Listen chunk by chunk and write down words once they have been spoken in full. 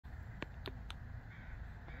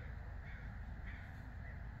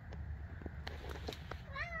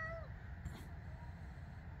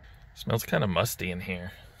Smells kind of musty in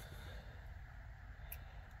here.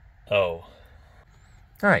 Oh.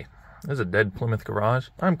 Hi, this is a dead Plymouth garage.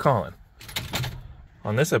 I'm Colin.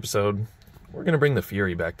 On this episode, we're going to bring the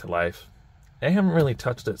Fury back to life. I haven't really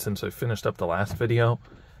touched it since I finished up the last video.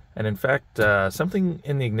 And in fact, something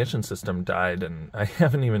in the ignition system died, and I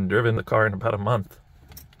haven't even driven the car in about a month.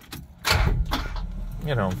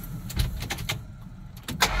 You know,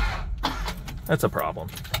 that's a problem.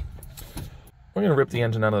 We're going to rip the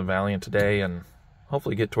engine out of the Valiant today and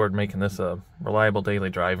hopefully get toward making this a reliable daily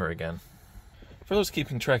driver again. For those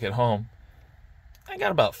keeping track at home, I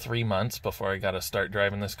got about 3 months before I got to start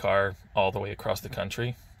driving this car all the way across the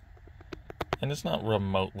country. And it's not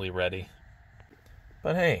remotely ready.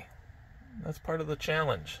 But hey, that's part of the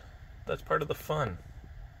challenge. That's part of the fun.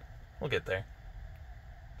 We'll get there.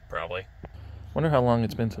 Probably. Wonder how long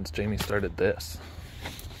it's been since Jamie started this.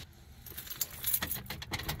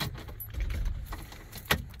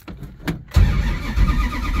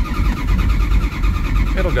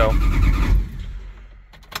 It'll go.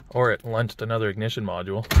 Or it lunched another ignition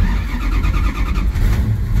module.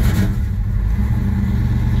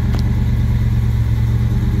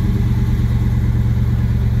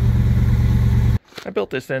 I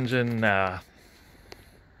built this engine a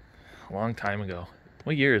long time ago.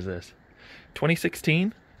 What year is this?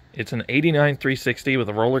 2016? It's an 89 360 with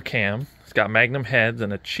a roller cam. It's got Magnum heads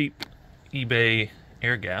and a cheap eBay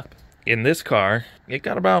air gap. In this car, it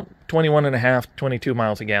got about 21.5, 22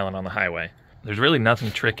 miles a gallon on the highway. There's really nothing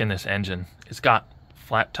trick in this engine. It's got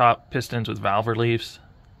flat top pistons with valve reliefs,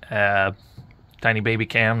 tiny baby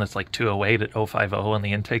cam that's like 208 at 050 on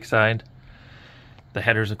the intake side. The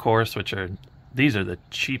headers, of course, these are the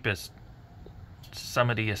cheapest,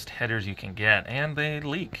 summitiest headers you can get, and they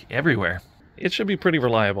leak everywhere. It should be pretty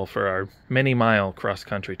reliable for our many-mile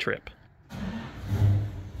cross-country trip.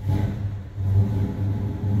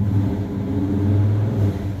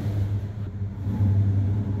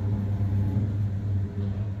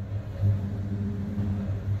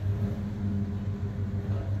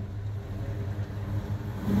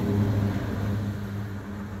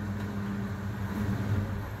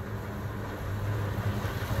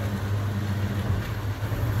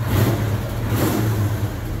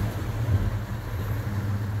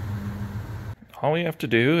 All we have to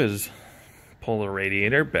do is pull the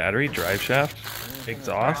radiator, battery, drive shaft,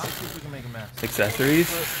 exhaust, accessories.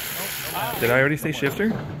 Did I already say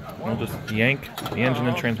shifter? We'll just yank the engine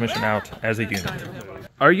and transmission out as a unit.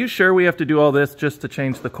 Are you sure we have to do all this just to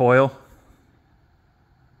change the coil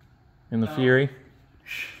in the Fury?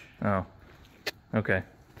 Oh, okay.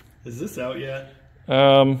 Is this out yet?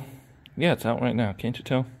 Yeah, it's out right now. Can't you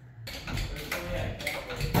tell?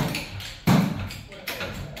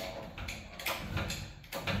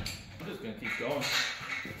 Going.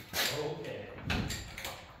 Okay.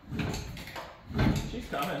 She's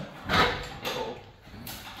coming. Oh.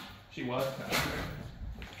 She was coming.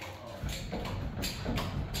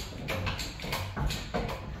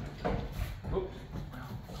 Oh.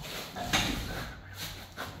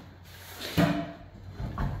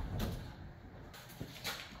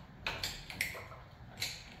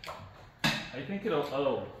 I think it'll.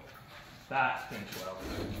 Oh, that's pinch weld.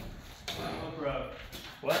 What broke?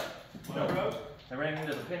 What? What broke? I ran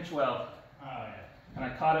into the pinch weld. Oh, yeah. And I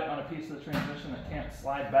caught it on a piece of the transmission that can't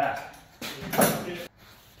slide back. I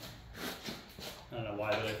don't know why,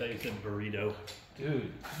 but I thought you said burrito.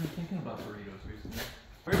 Dude, I've been thinking about burritos recently.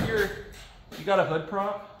 Where's you got a hood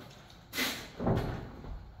prop? How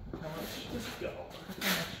much? Just go. Look how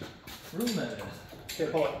much room that is.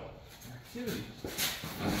 Okay, pull it. Dude.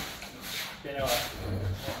 Okay, now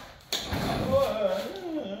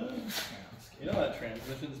you know that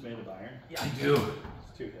transmission's made of iron? Yeah, I do.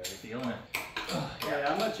 It's too heavy. Feeling it. Yeah,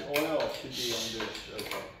 how much oil should be under it?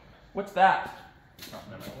 Okay. What's that? Oh,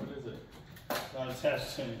 no, what is it? It's not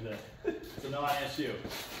attached to anything. It's a non-issue.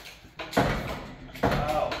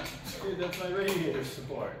 Wow. Dude, that's my radiator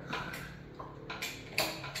support.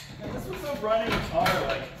 This was a running car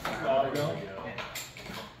like hours ago.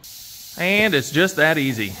 And it's just that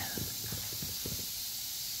easy.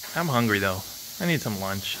 I'm hungry though. I need some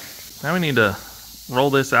lunch. Now we need to roll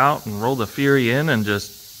this out and roll the Fury in and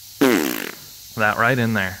just that right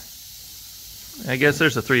in there. I guess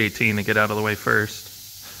there's a 318 to get out of the way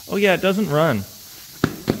first. Oh yeah, it doesn't run.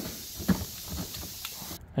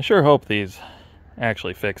 I sure hope these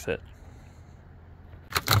actually fix it.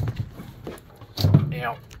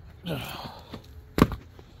 Ow.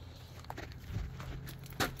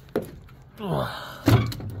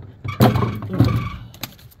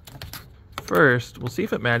 First, we'll see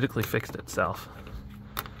if it magically fixed itself.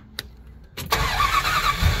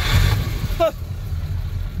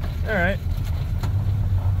 All right.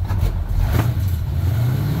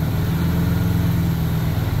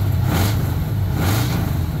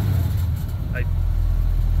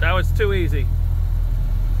 That was too easy.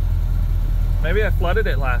 Maybe I flooded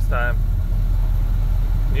it last time.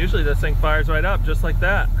 Usually this thing fires right up just like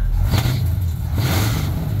that.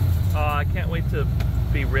 Oh, I can't wait to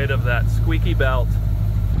be rid of that squeaky belt.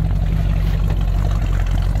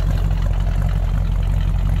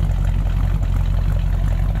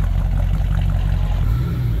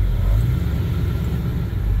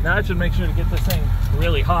 Now I should make sure to get this thing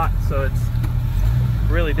really hot so it's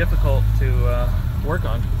really difficult to work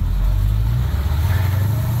on.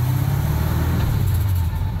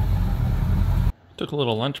 Took a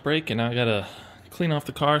little lunch break and now I gotta clean off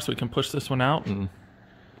the car so we can push this one out and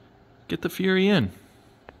get the Fury in.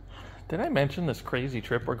 Did I mention this crazy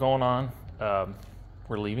trip we're going on?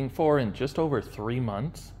 We're leaving for in just over 3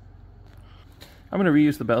 months. I'm gonna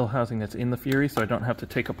reuse the bell housing that's in the Fury so I don't have to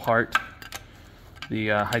take apart the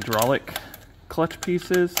hydraulic clutch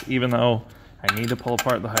pieces, even though I need to pull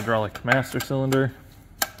apart the hydraulic master cylinder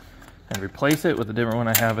and replace it with a different one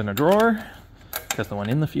I have in a drawer because the one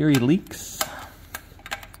in the Fury leaks.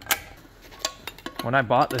 When I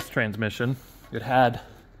bought this transmission, it had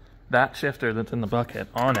that shifter that's in the bucket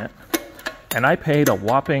on it, and I paid a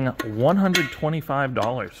whopping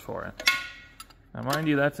 $125 for it. Now mind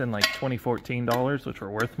you, that's in like 2014 dollars, which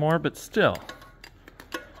were worth more, but still.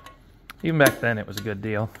 Even back then it was a good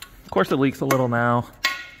deal. Of course it leaks a little now.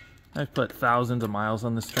 I've put thousands of miles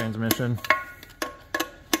on this transmission.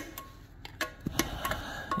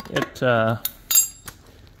 I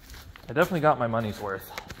definitely got my money's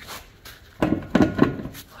worth.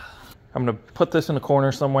 I'm gonna put this in a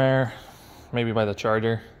corner somewhere, maybe by the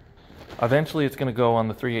charger. Eventually it's gonna go on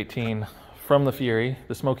the 318 from the Fury,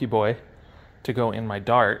 the Smoky Boy, to go in my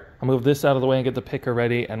Dart. I'll move this out of the way and get the picker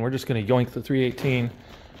ready, and we're just gonna yoink the 318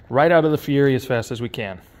 right out of the Fury as fast as we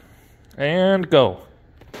can. And go.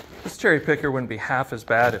 This cherry picker wouldn't be half as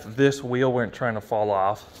bad if this wheel weren't trying to fall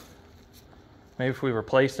off. Maybe if we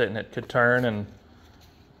replaced it and it could turn and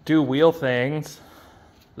do wheel things,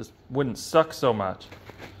 this wouldn't suck so much.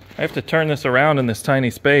 I have to turn this around in this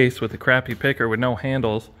tiny space with a crappy picker with no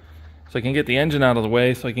handles so I can get the engine out of the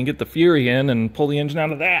way so I can get the Fury in and pull the engine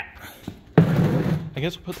out of that. I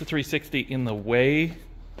guess we'll put the 360 in the way,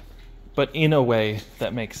 but in a way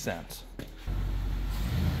that makes sense.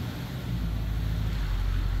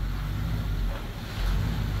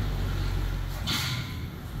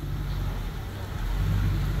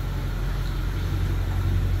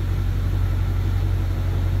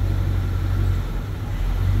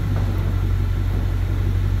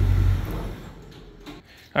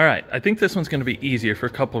 All right, I think this one's gonna be easier for a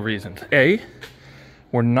couple of reasons. A,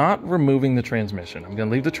 we're not removing the transmission. I'm gonna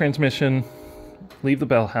leave the transmission, leave the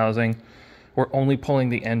bell housing. We're only pulling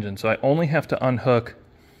the engine, so I only have to unhook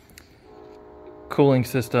cooling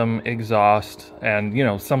system, exhaust, and you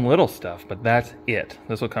know, some little stuff, but that's it.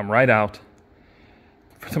 This will come right out.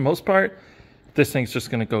 For the most part, this thing's just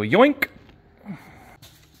gonna go yoink.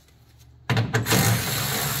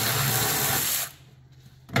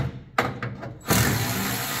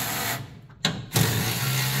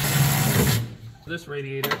 This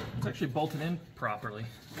radiator, it's actually bolted in properly.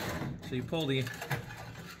 So you pull the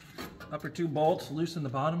upper two bolts, loosen the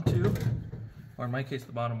bottom two, or in my case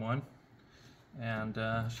the bottom one, and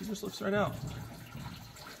she just lifts right out.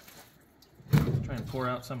 Try and pour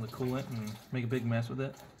out some of the coolant and make a big mess with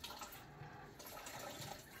it.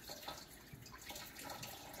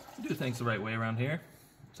 Do things the right way around here,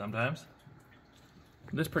 sometimes.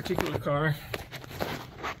 This particular car,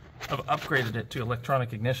 I've upgraded it to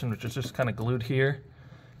electronic ignition, which is just kind of glued here.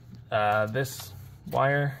 This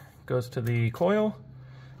wire goes to the coil.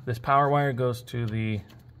 This power wire goes to the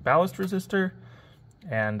ballast resistor.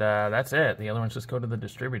 And that's it. The other ones just go to the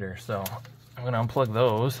distributor. So I'm going to unplug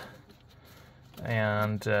those.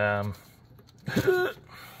 And, and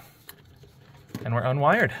we're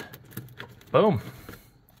unwired. Boom.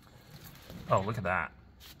 Oh, look at that.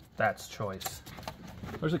 That's choice.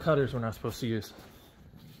 Where's the cutters we're not supposed to use?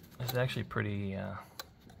 It's actually pretty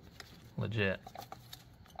legit.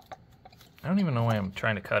 I don't even know why I'm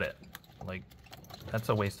trying to cut it. Like, that's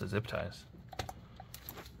a waste of zip ties.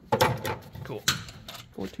 Cool.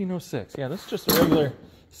 1406. Yeah, that's just a regular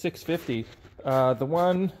 650.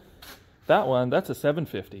 That one, that's a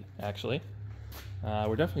 750, actually.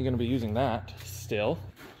 We're definitely going to be using that still.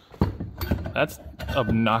 That's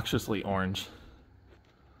obnoxiously orange.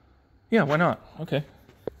 Yeah, why not? Okay.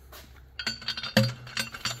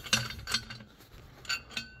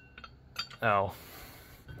 Oh,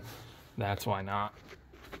 that's why not.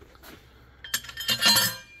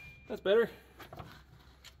 That's better.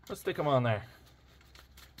 Let's stick them on there.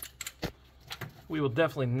 We will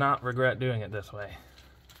definitely not regret doing it this way.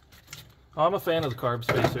 Oh, I'm a fan of the carb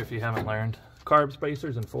spacer if you haven't learned. Carb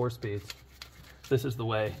spacers and 4-speeds. This is the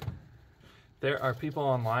way. There are people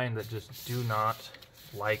online that just do not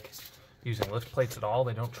like using lift plates at all.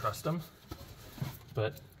 They don't trust them.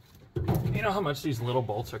 But you know how much these little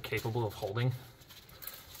bolts are capable of holding?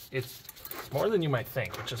 It's more than you might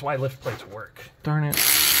think, which is why lift plates work. Darn it.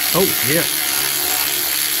 Oh, yeah.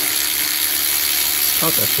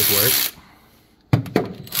 Thought that should work.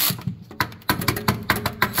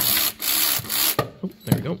 Oh,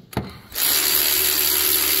 there we go.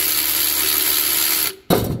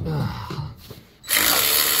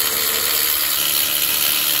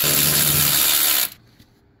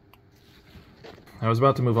 I was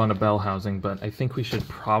about to move on to bell housing, but I think we should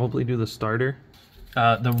probably do the starter.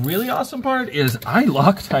 The really awesome part is I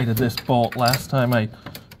Loctited this bolt last time I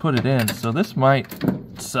put it in, so this might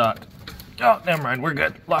suck. Oh, never mind, we're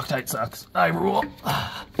good. Loctite sucks. I rule.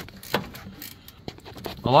 A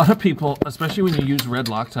lot of people, especially when you use red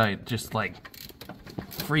Loctite, just like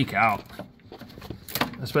freak out.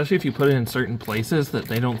 Especially if you put it in certain places that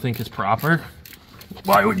they don't think is proper.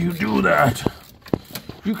 Why would you do that?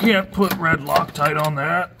 You can't put red Loctite on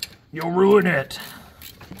that. You'll ruin it.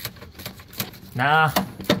 Nah.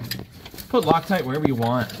 Put Loctite wherever you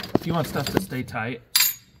want. If you want stuff to stay tight.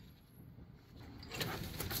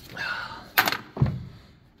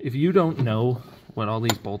 If you don't know what all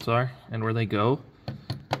these bolts are and where they go,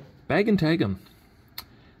 bag and tag them.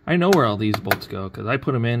 I know where all these bolts go because I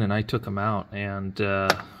put them in and I took them out. And,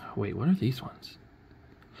 wait, what are these ones?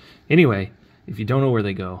 Anyway, if you don't know where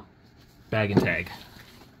they go, bag and tag.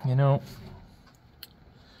 You know,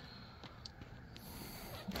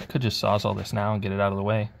 I could just sawzall this now and get it out of the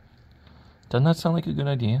way. Doesn't that sound like a good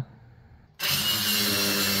idea?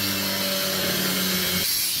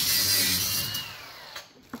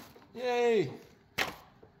 Yay!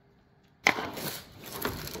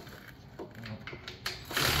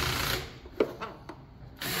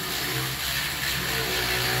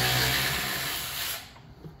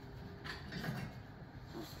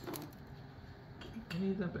 I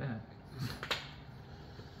need that back.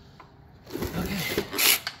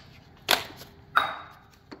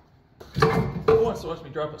 Who wants to watch me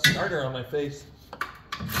drop a starter on my face?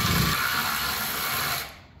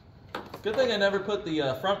 Good thing I never put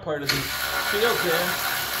the front part of the shields in.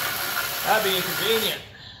 That'd be inconvenient.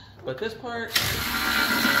 But this part,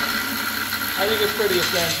 I think it's pretty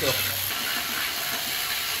essential.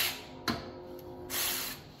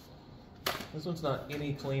 This one's not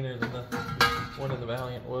any cleaner than the one in the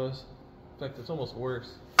Valiant was. In fact, it's almost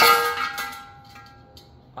worse.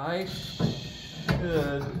 I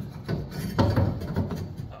should...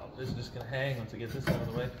 Oh, this is just gonna hang once I get this out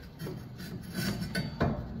of the way.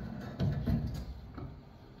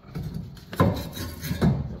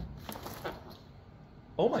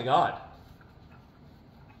 Oh my God.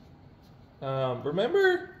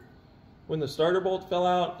 Remember when the starter bolt fell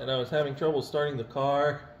out and I was having trouble starting the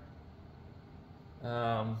car?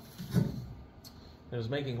 It was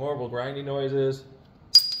making horrible grinding noises.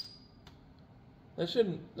 That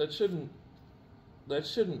shouldn't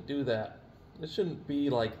do that. It shouldn't be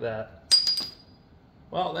like that.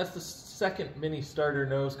 Well, that's the second mini starter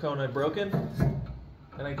nose cone I've broken.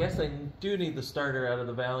 And I guess I do need the starter out of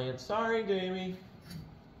the Valiant. Sorry, Jamie.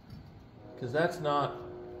 Because that's not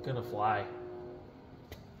gonna fly.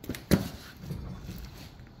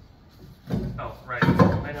 Oh, right.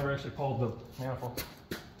 I never actually pulled the manifold.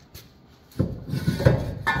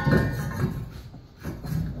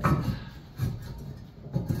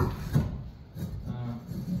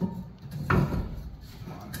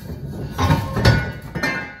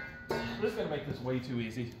 This is gonna make this way too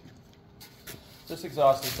easy. This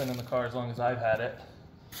exhaust has been in the car as long as I've had it.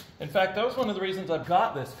 In fact, that was one of the reasons I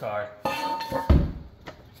got this car.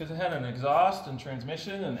 Because it had an exhaust and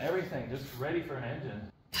transmission and everything just ready for an engine.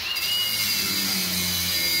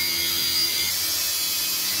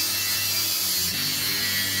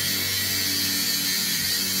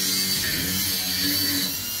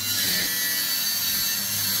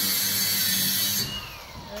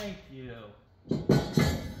 Thank you. I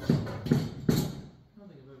don't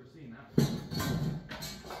think I've ever seen that before.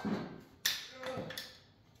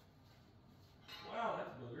 Wow,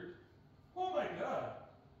 that's boogered. Oh my God.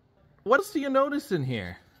 What else do you notice in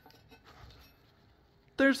here?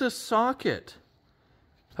 There's a socket.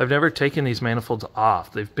 I've never taken these manifolds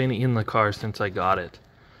off. They've been in the car since I got it.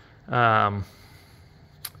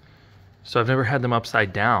 So I've never had them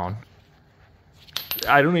upside down.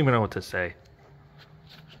 I don't even know what to say.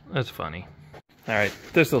 That's funny. Alright,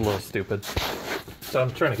 this is a little stupid. So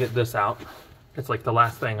I'm trying to get this out. It's like the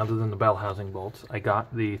last thing other than the bell housing bolts. I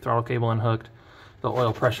got the throttle cable unhooked, the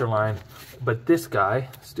oil pressure line, but this guy,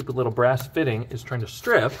 stupid little brass fitting, is trying to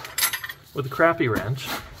strip with a crappy wrench.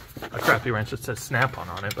 A crappy wrench that says Snap-on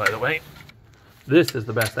on it, by the way. This is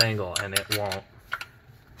the best angle, and it won't.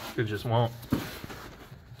 It just won't.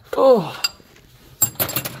 Oh!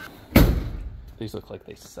 These look like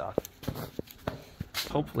they suck.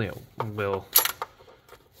 Hopefully it will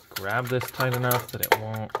grab this tight enough that it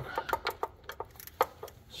won't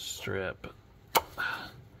strip.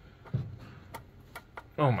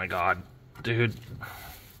 Oh my god, dude.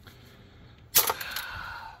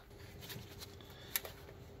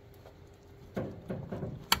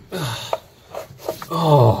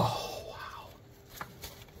 Oh, wow.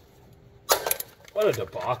 What a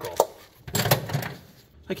debacle.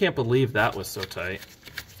 I can't believe that was so tight.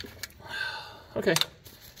 Okay,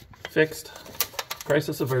 fixed.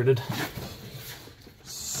 Crisis averted.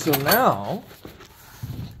 So now,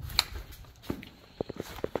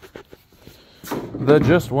 the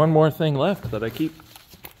just one more thing left that I keep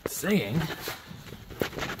saying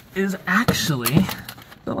is actually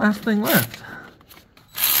the last thing left.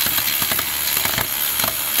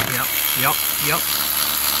 Yep.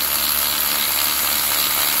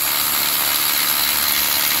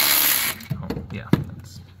 Oh, yeah,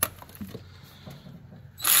 that's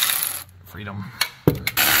freedom.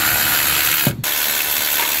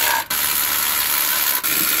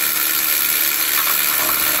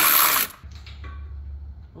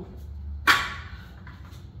 Oh.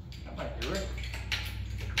 That might do it.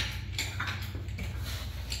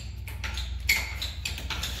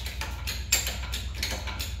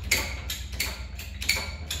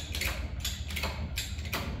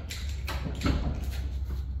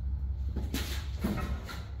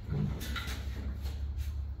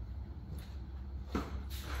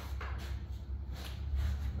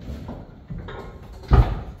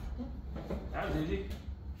 Easy.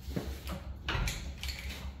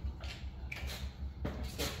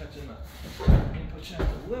 Still catching the input shaft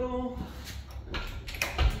a little.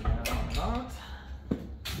 Now not.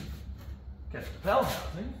 Catch the bell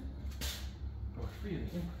housing. Or free the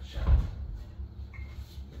input shaft.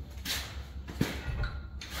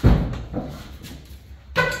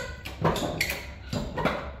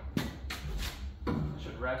 I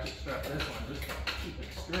should ratchet strap this one just to keep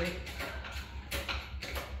it straight.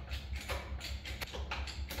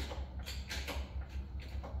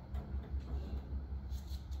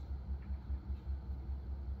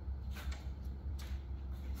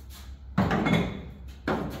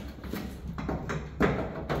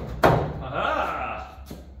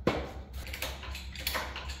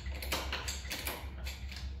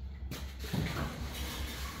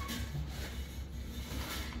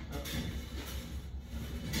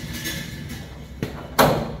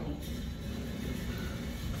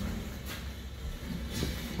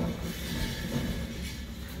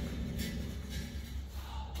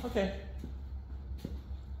 Okay.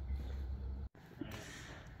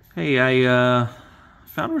 Hey, I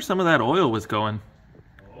found where some of that oil was going.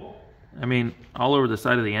 Oh? I mean, all over the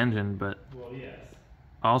side of the engine, but well, yes.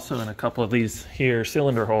 Also in a couple of these here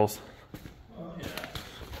cylinder holes. Oh, yeah.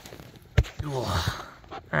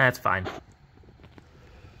 That's fine.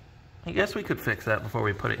 I guess we could fix that before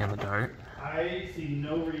we put it in the dart. I see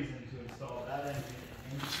no reason to install that engine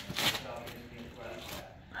without it being flashed.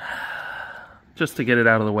 Just to get it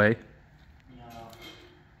out of the way. No.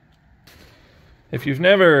 If you've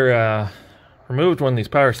never removed one of these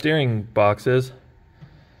power steering boxes,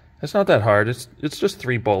 it's not that hard. It's just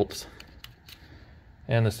 3 bolts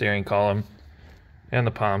and the steering column and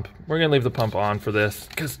the pump. We're gonna leave the pump on for this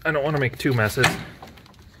because I don't want to make 2 messes.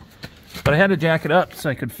 But I had to jack it up so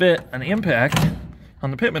I could fit an impact on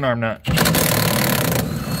the pitman arm nut.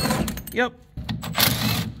 Yep.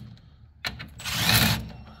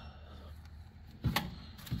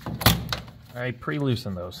 I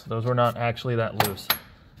pre-loosened those. Those were not actually that loose.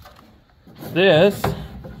 This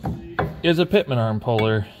is a pitman arm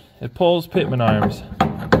puller. It pulls pitman arms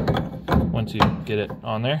once you get it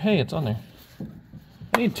on there. Hey, it's on there.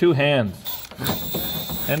 I need 2 hands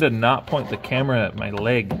and to not point the camera at my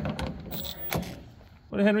leg.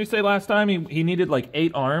 What did Henry say last time? He needed like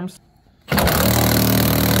 8 arms.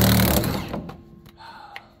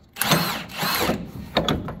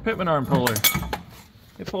 Pitman arm puller.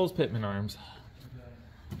 It pulls pitman arms.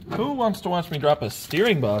 Who wants to watch me drop a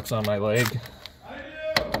steering box on my leg? I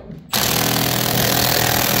do.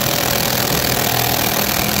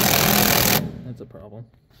 That's a problem.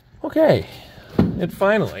 Okay, it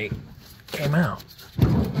finally came out.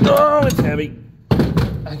 Oh, it's heavy.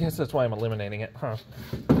 I guess that's why I'm eliminating it, huh?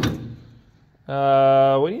 What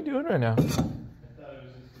are you doing right now? I thought it was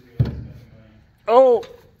just to do with spending money. Oh!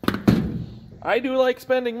 I do like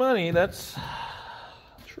spending money, that's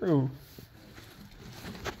true.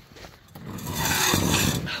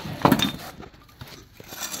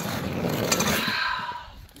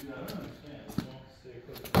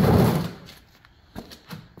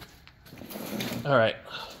 All right,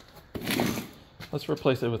 let's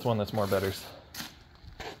replace it with one that's more betters.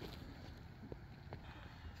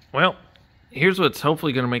 Well, here's what's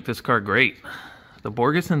hopefully going to make this car great. The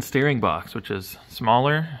Borgeson steering box, which is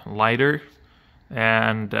smaller, lighter,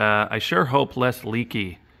 and I sure hope less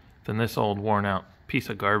leaky than this old worn out piece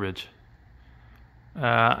of garbage.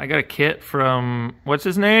 I got a kit from, what's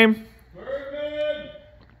his name?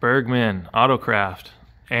 Bergman Autocraft.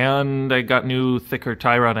 And I got new thicker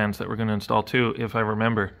tie rod ends that we're going to install too, if I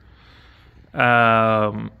remember.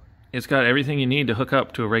 It's got everything you need to hook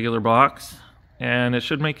up to a regular box, and it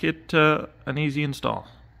should make it an easy install.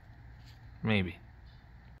 Maybe.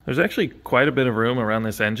 There's actually quite a bit of room around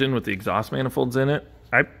this engine with the exhaust manifolds in it.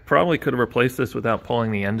 I probably could have replaced this without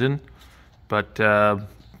pulling the engine, but I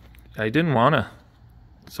didn't want to.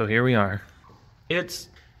 So here we are. It's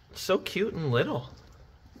so cute and little.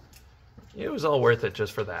 It was all worth it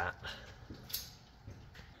just for that.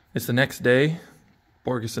 It's the next day.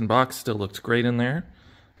 Borgeson box still looks great in there.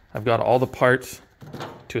 I've got all the parts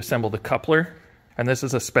to assemble the coupler. And this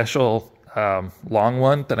is a special long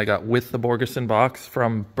one that I got with the Borgeson box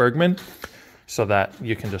from Bergman, so that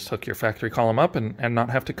you can just hook your factory column up and not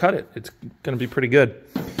have to cut it. It's going to be pretty good.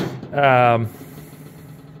 I've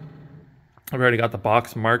already got the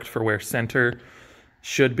box marked for where center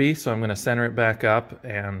should be, so I'm going to center it back up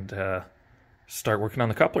and start working on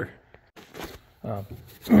the coupler.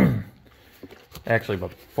 Actually,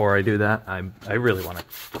 before I do that, I really want to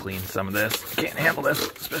clean some of this. I can't handle this,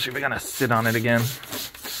 especially if I gotta sit on it again.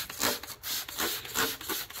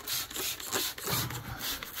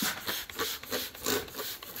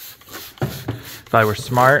 If I were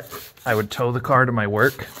smart, I would tow the car to my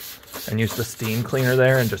work and use the steam cleaner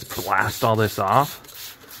there and just blast all this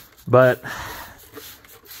off. But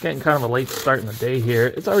it's getting kind of a late start in the day here.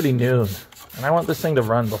 It's already noon. And I want this thing to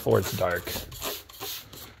run before it's dark.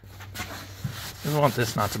 I don't want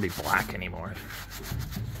this not to be black anymore.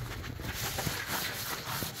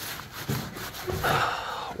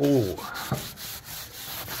 Ooh.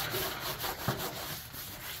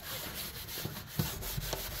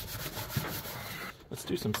 Let's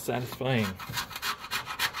do some satisfying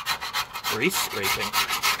grease scraping.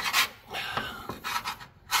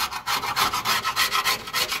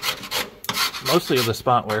 Mostly of the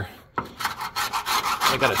spot where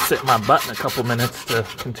I gotta sit my butt in a couple minutes to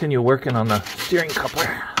continue working on the steering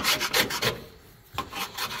coupler.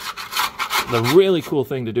 The really cool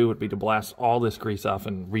thing to do would be to blast all this grease off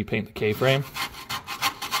and repaint the K-frame.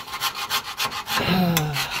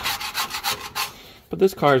 But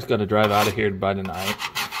this car's got to drive out of here by tonight.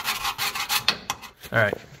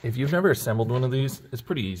 Alright, if you've never assembled one of these, it's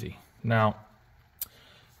pretty easy. Now,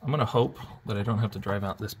 I'm going to hope that I don't have to drive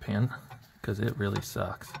out this pin, because it really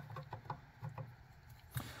sucks.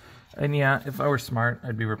 And yeah, if I were smart,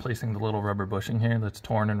 I'd be replacing the little rubber bushing here that's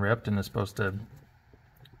torn and ripped and is supposed to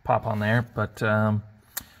pop on there, but I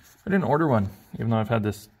didn't order one, even though I've had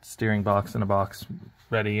this steering box in a box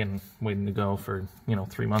ready and waiting to go for,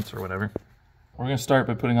 3 months or whatever. We're going to start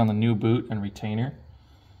by putting on the new boot and retainer.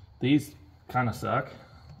 These kind of suck,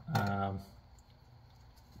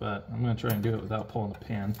 but I'm going to try and do it without pulling the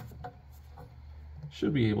pin.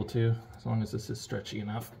 Should be able to, as long as this is stretchy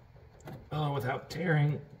enough. Oh, without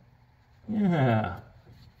tearing. Yeah.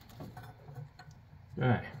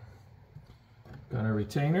 Okay. Got our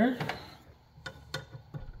retainer.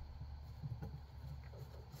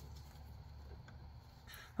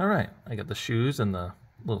 All right, I got the shoes and the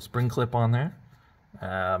little spring clip on there.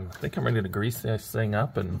 I think I'm ready to grease this thing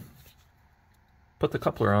up and put the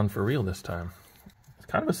coupler on for real this time. It's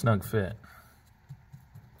kind of a snug fit.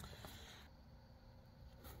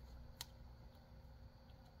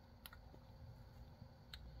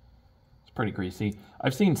 Pretty greasy.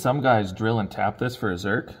 I've seen some guys drill and tap this for a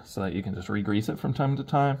Zerk so that you can just re-grease it from time to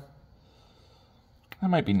time. That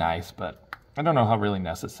might be nice, but I don't know how really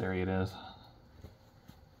necessary it is.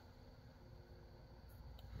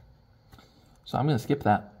 So I'm going to skip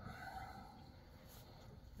that.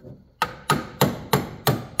 There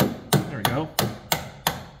we go.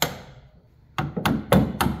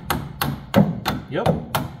 Yep.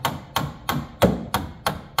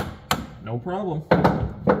 No problem.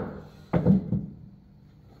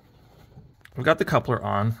 I've got the coupler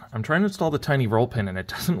on. I'm trying to install the tiny roll pin and it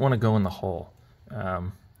doesn't want to go in the hole.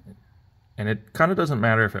 And it kind of doesn't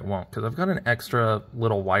matter if it won't, because I've got an extra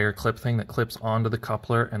little wire clip thing that clips onto the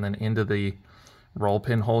coupler and then into the roll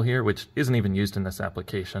pin hole here, which isn't even used in this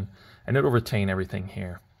application, and it'll retain everything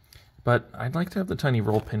here. But I'd like to have the tiny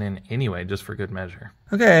roll pin in anyway, just for good measure.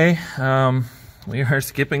 Okay, we are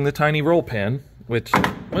skipping the tiny roll pin, which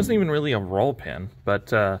wasn't even really a roll pin,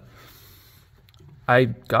 but I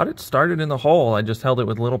got it started in the hole. I just held it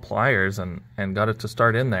with little pliers and got it to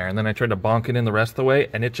start in there, and then I tried to bonk it in the rest of the way,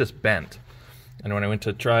 and it just bent. And when I went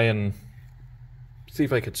to try and see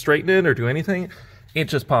if I could straighten it or do anything, it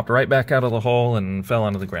just popped right back out of the hole and fell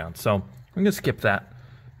onto the ground. So I'm going to skip that,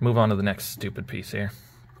 move on to the next stupid piece here.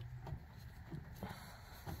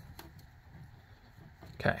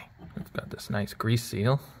 Okay, we've got this nice grease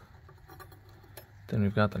seal. Then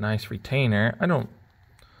we've got the nice retainer. I don't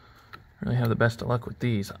really have the best of luck with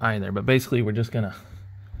these either, but basically we're just going to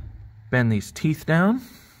bend these teeth down,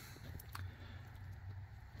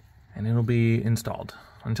 and it'll be installed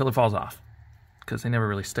until it falls off, because they never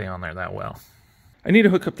really stay on there that well. I need to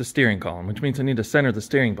hook up the steering column, which means I need to center the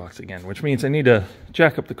steering box again, which means I need to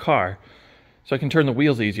jack up the car so I can turn the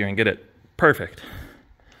wheels easier and get it perfect.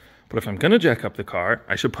 But if I'm going to jack up the car,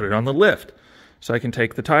 I should put it on the lift so I can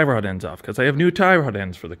take the tie rod ends off, because I have new tie rod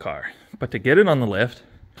ends for the car. But to get it on the lift,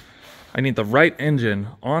 I need the right engine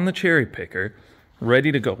on the cherry picker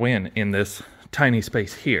ready to go in this tiny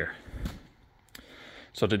space here.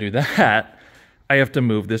 So to do that, I have to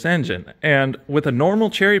move this engine. And with a normal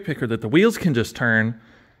cherry picker that the wheels can just turn,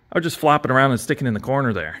 I would just flop it around and stick it in the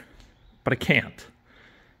corner there. But I can't.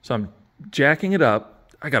 So I'm jacking it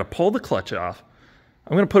up. I got to pull the clutch off.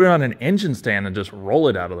 I'm going to put it on an engine stand and just roll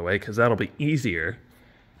it out of the way, because that'll be easier.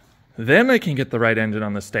 Then I can get the right engine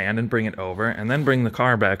on the stand and bring it over, and then bring the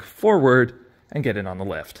car back forward and get it on the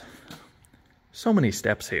lift. So many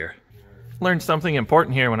steps here. Learned something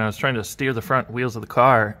important here when I was trying to steer the front wheels of the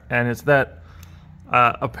car, and it's that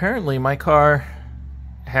apparently my car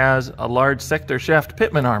has a large sector shaft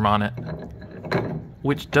pitman arm on it,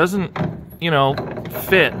 which doesn't, you know,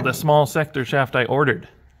 fit the small sector shaft I ordered.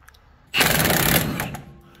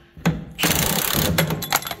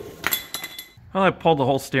 Well, I pulled the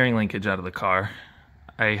whole steering linkage out of the car.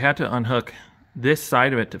 I had to unhook this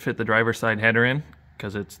side of it to fit the driver's side header in,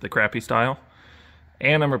 because it's the crappy style.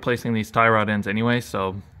 And I'm replacing these tie rod ends anyway,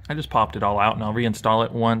 so I just popped it all out, and I'll reinstall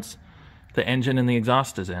it once the engine and the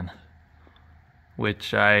exhaust is in.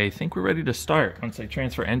 Which I think we're ready to start once I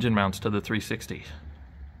transfer engine mounts to the 360.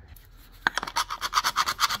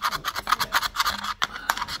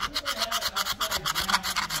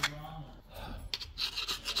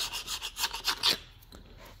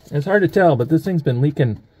 It's hard to tell, but this thing's been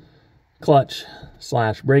leaking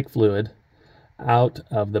clutch/brake fluid out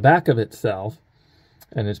of the back of itself,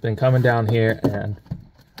 and it's been coming down here and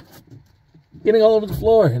getting all over the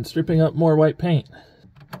floor and stripping up more white paint.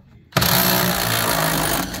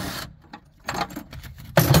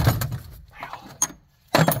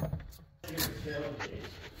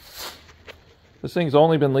 This thing's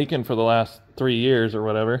only been leaking for the last 3 years or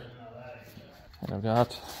whatever. And I've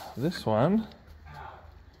got this one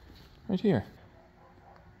right here.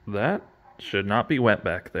 That should not be wet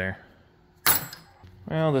back there.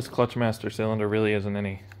 Well, this clutch master cylinder really isn't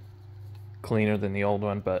any cleaner than the old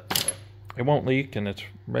one, but it won't leak and it's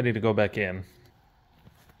ready to go back in.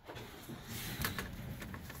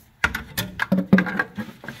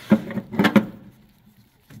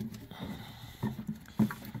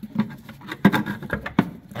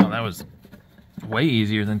 Oh, that was way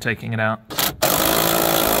easier than taking it out.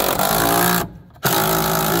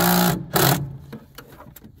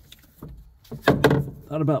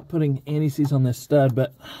 Thought about putting anti-seize on this stud,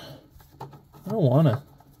 but I don't wanna.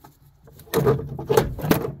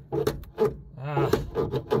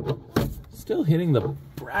 Still hitting the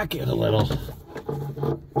bracket a little.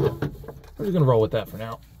 We're just gonna roll with that for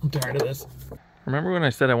now. I'm tired of this. Remember when I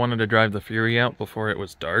said I wanted to drive the Fury out before it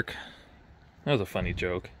was dark? That was a funny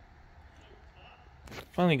joke.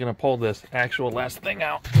 Finally gonna pull this actual last thing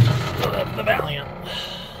out of the Valiant.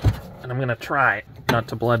 And I'm gonna try not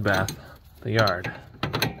to bloodbath the yard.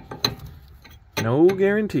 No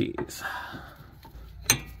guarantees.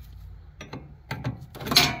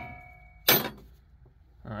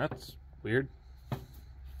 Oh, that's weird.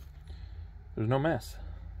 There's no mess.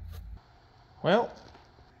 Well,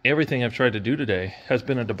 everything I've tried to do today has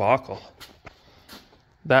been a debacle.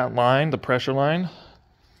 That line, the pressure line,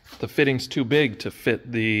 the fitting's too big to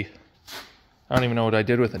fit the... I don't even know what I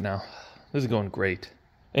did with it now. This is going great.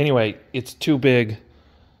 Anyway, it's too big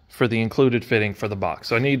for the included fitting for the box.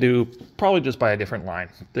 So I need to probably just buy a different line.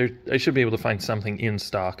 I should be able to find something in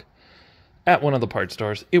stock at one of the parts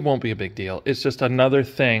stores. It won't be a big deal. It's just another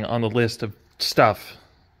thing on the list of stuff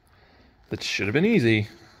that should have been easy,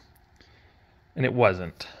 and it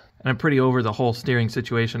wasn't. And I'm pretty over the whole steering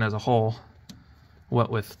situation as a whole. What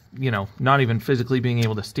with, you know, not even physically being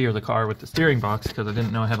able to steer the car with the steering box because I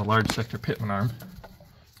didn't know I had a large sector pitman arm.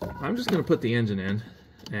 I'm just going to put the engine in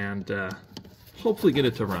and hopefully get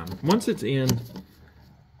it to run. Once it's in,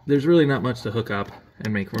 there's really not much to hook up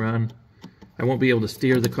and make run. I won't be able to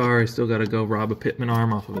steer the car. I still got to go rob a pitman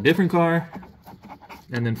arm off of a different car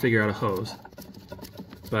and then figure out a hose.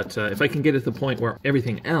 But if I can get it to the point where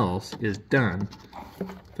everything else is done,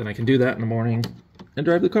 then I can do that in the morning and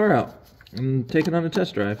drive the car out and take it on a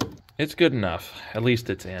test drive. It's good enough. At least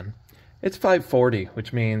it's in. It's 5:40,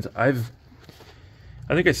 which means I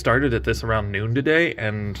think I started at this around noon today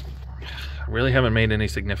and really haven't made any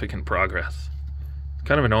significant progress. It's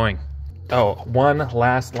kind of annoying. Oh, one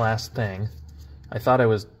last thing. I thought I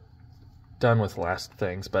was done with last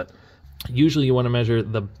things, but usually you want to measure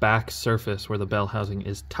the back surface where the bell housing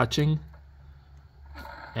is touching.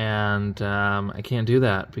 And I can't do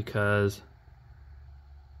that because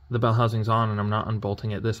the bell housing's on and I'm not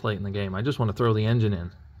unbolting it this late in the game. I just want to throw the engine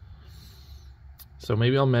in. So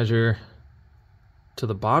maybe I'll measure to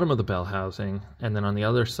the bottom of the bell housing, and then on the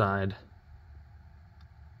other side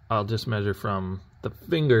I'll just measure from the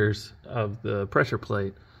fingers of the pressure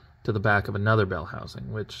plate to the back of another bell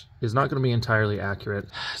housing, which is not going to be entirely accurate.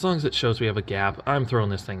 As long as it shows we have a gap, I'm throwing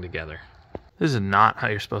this thing together. This is not how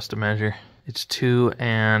you're supposed to measure. It's 2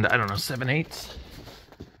 and, I don't know, 7/8.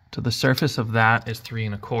 To the surface of that is 3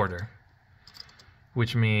 1/4,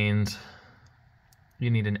 which means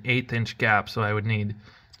you need an 1/8 inch gap, so I would need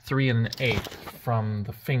 3 1/8 from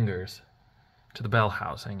the fingers to the bell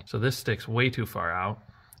housing. So this sticks way too far out.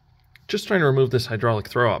 Just trying to remove this hydraulic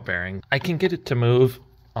throwout bearing. I can get it to move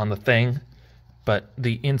on the thing, but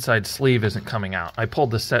the inside sleeve isn't coming out. I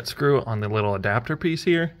pulled the set screw on the little adapter piece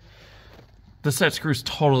here. The set screw's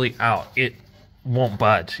totally out. It won't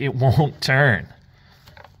budge. It won't turn.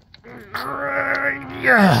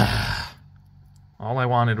 All I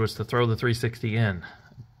wanted was to throw the 360 in.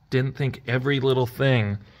 Didn't think every little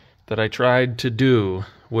thing that I tried to do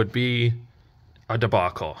would be a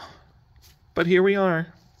debacle. But here we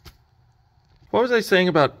are. What was I saying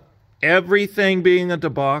about everything being a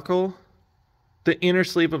debacle? The inner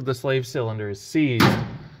sleeve of the slave cylinder is seized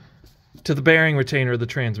to the bearing retainer of the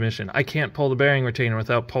transmission. I can't pull the bearing retainer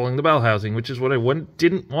without pulling the bell housing, which is what I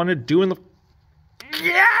didn't want to do in the...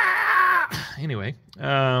 Anyway,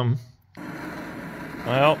 well,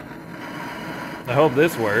 I hope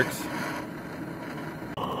this works.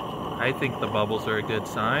 I think the bubbles are a good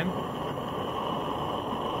sign.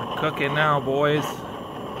 We're cooking now, boys.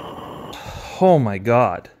 Oh my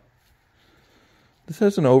God. This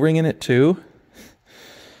has an O-ring in it too.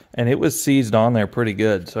 And it was seized on there pretty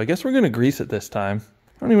good. So I guess we're going to grease it this time.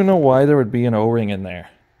 I don't even know why there would be an O-ring in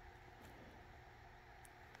there.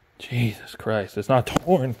 Jesus Christ. It's not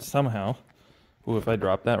torn somehow. Ooh, if I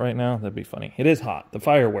drop that right now, that'd be funny. It is hot. The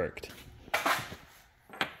fire worked.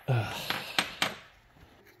 Ugh.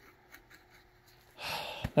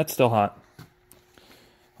 That's still hot.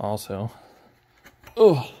 Also.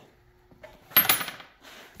 Oh.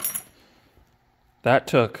 That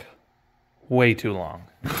took way too long.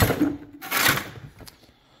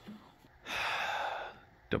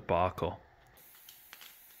 Debacle.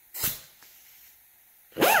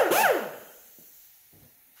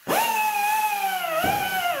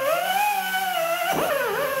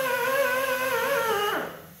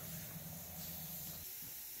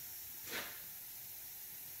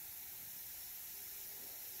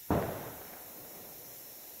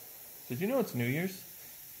 Did you know it's New Year's?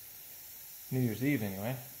 New Year's Eve,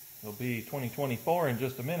 anyway. It'll be 2024 in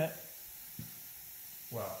just a minute.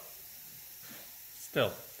 Well,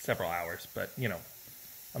 still several hours, but you know,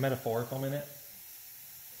 a metaphorical minute.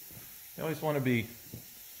 You always want to be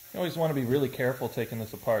really careful taking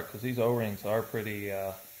this apart because these O-rings are pretty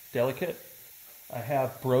delicate. I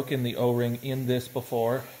have broken the O-ring in this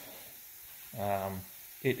before.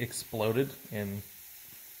 It exploded in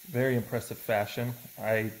very impressive fashion.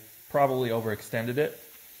 I probably overextended it.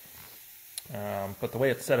 But the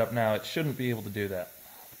way it's set up now, it shouldn't be able to do that.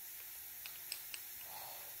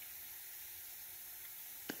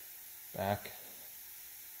 Back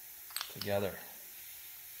together.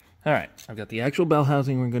 All right, I've got the actual bell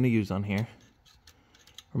housing we're going to use on here.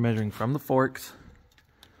 We're measuring from the forks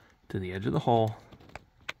to the edge of the hole.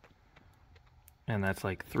 And that's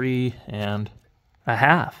like 3 1/2.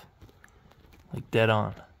 Like dead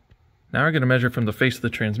on. Now we're going to measure from the face of the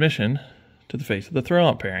transmission to the face of the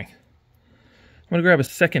throwout bearing. I'm going to grab a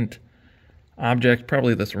second object,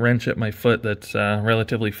 probably this wrench at my foot that's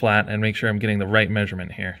relatively flat, and make sure I'm getting the right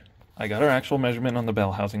measurement here. I got our actual measurement on the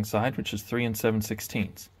bell housing side, which is 3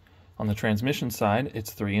 7/16. On the transmission side,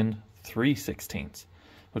 it's 3 3/16,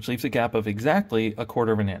 which leaves a gap of exactly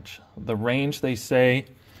 1/4 inch. The range, they say,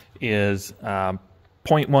 is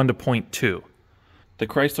 0.1 to 0.2. The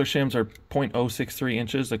Chrysler shims are 0.063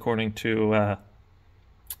 inches according to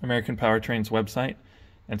American Powertrain's website.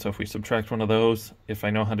 And so if we subtract one of those, if I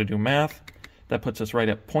know how to do math, that puts us right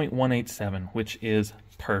at 0.187, which is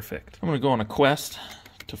perfect. I'm going to go on a quest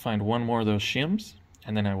to find one more of those shims,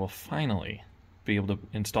 and then I will finally be able to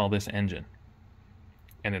install this engine.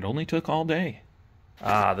 And it only took all day.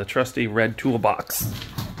 Ah, the trusty red toolbox.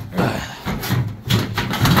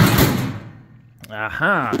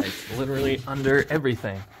 Aha, it's literally under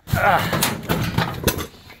everything. Ah.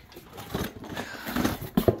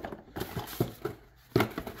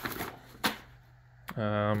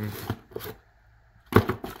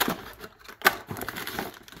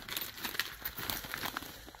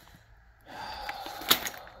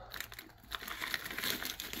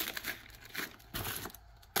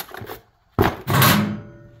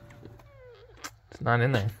 It's not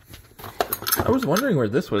in there. I was wondering where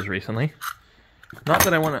this was recently. Not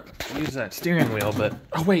that I want to use that steering wheel, but...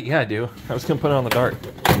 Oh, wait, yeah, I do. I was going to put it on the dart.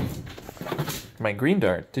 My green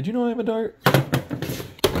dart. Did you know I have a dart?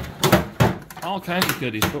 All kinds of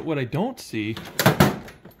goodies, but what I don't see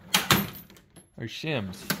are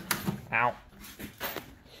shims. Ow.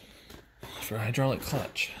 For hydraulic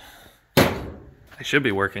clutch. I should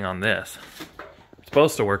be working on this. I'm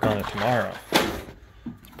supposed to work on it tomorrow.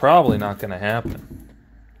 It's probably not going to happen.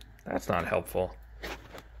 That's not helpful.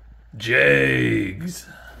 Jags.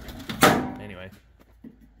 Anyway.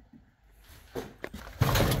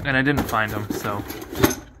 And I didn't find them, so...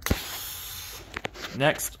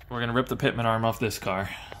 Next, we're going to rip the pitman arm off this car.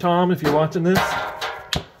 Tom, if you're watching this,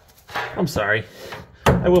 I'm sorry.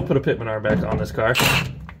 I will put a pitman arm back on this car.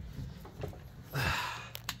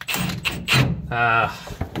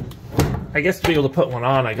 I guess to be able to put one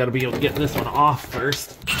on, I got to be able to get this one off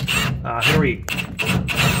first. Here we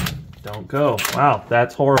don't go. Wow,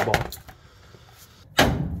 that's horrible.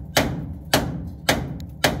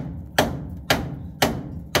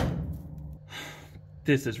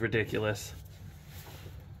 This is ridiculous.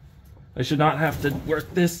 I should not have to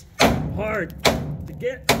work this hard to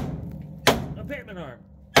get a pitman arm.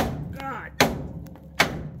 God.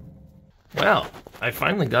 Well, I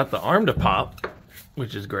finally got the arm to pop,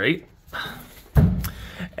 which is great.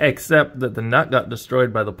 Except that the nut got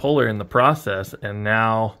destroyed by the puller in the process, and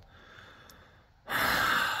now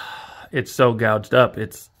it's so gouged up,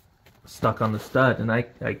 it's stuck on the stud, and I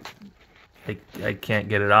can't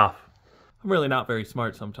get it off. I'm really not very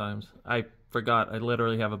smart sometimes. I forgot I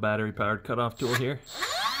literally have a battery-powered cutoff tool here,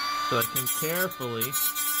 so I can carefully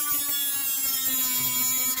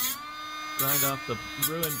grind off the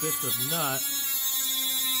ruined bits of nut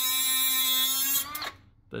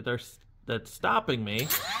that's stopping me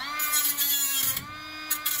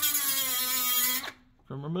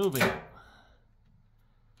from removing it.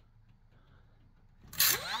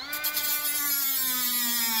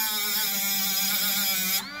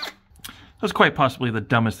 That's quite possibly the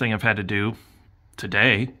dumbest thing I've had to do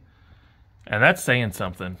today. And that's saying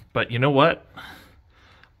something. But you know what?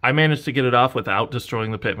 I managed to get it off without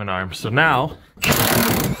destroying the pitman arm. So now...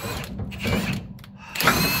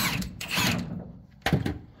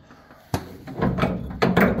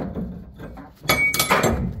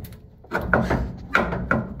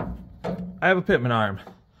 I have a pitman arm.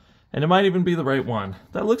 And it might even be the right one.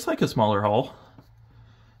 That looks like a smaller hole.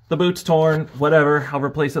 The boot's torn, whatever, I'll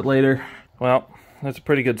replace it later. Well, that's a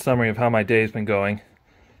pretty good summary of how my day's been going.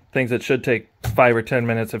 Things that should take 5 or 10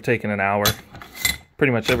 minutes have taken an hour.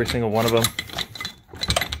 Pretty much every single one of them.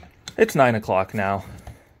 It's 9 o'clock now.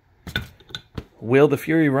 Will the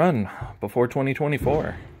Fury run before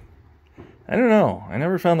 2024? I don't know. I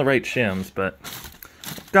never found the right shims, but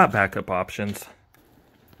got backup options.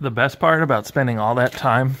 The best part about spending all that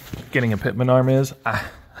time getting a pitman arm is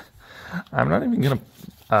I'm not even going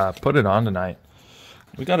to put it on tonight.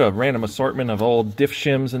 We got a random assortment of old diff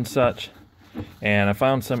shims and such, and I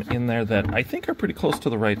found some in there that I think are pretty close to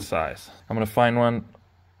the right size. I'm going to find one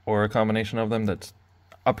or a combination of them that's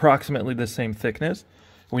approximately the same thickness.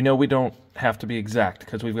 We know we don't have to be exact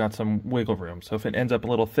because we've got some wiggle room, so if it ends up a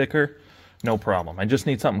little thicker, no problem. I just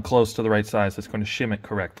need something close to the right size that's going to shim it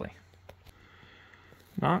correctly.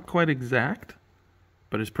 Not quite exact,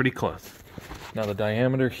 but it's pretty close. Now the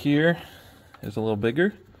diameter here is a little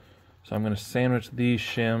bigger, so I'm going to sandwich these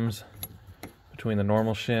shims between the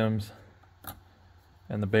normal shims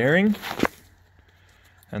and the bearing,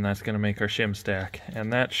 and that's going to make our shim stack.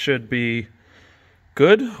 And that should be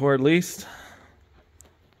good, or at least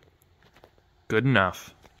good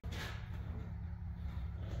enough.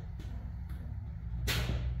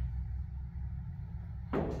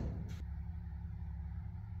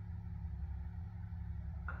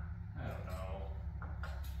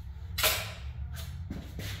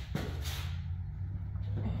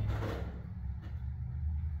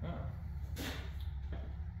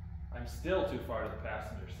 I'm still too far to the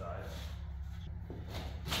passenger side.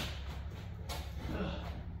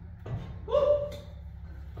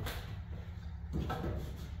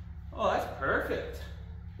 Oh, that's perfect.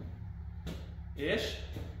 Ish.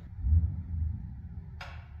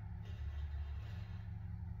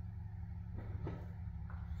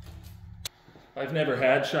 I've never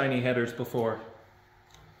had shiny headers before.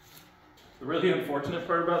 The really unfortunate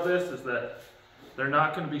part about this is that they're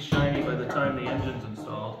not going to be shiny by the time the engine's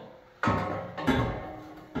installed.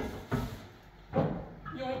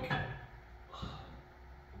 Yoink.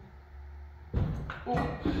 Oh.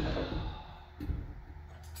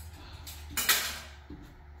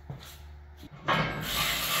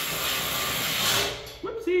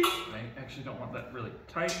 Whoopsie! I actually don't want that really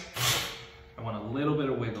tight. I want a little bit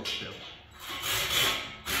of wiggle still.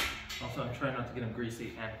 Also, I'm trying not to get them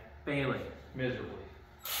greasy and failing miserably.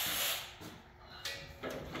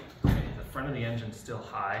 The front of the engine's still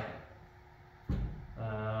high.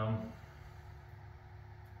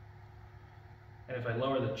 And if I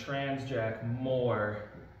lower the trans jack more,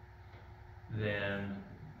 then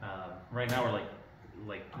right now we're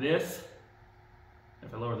like this.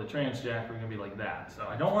 If I lower the trans jack, we're gonna be like that. So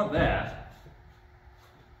I don't want that.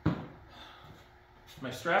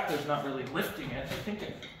 My strap there's not really lifting it. I think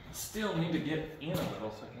I still need to get in a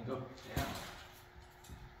little so I can go down.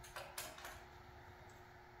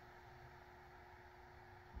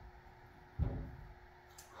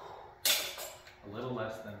 A little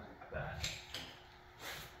less than that.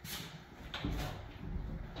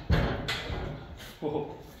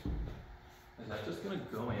 Whoa. Is that just gonna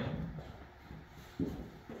go in?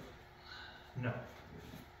 No.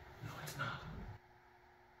 No, it's not.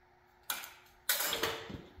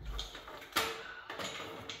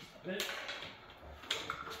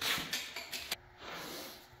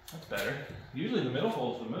 That's better. Usually the middle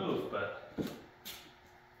holes would move, but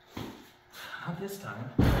not this time.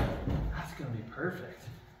 That's gonna be perfect.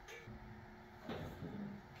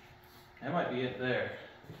 That might be it there.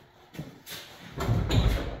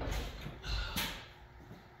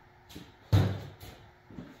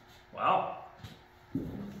 Wow.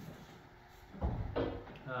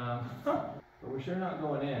 But we're sure not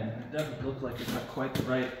going in. It doesn't look like it's got quite the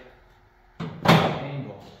right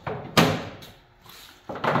angle.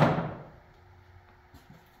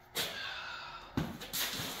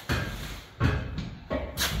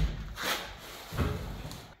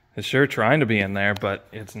 It's sure trying to be in there, but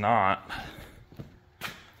it's not.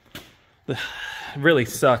 It really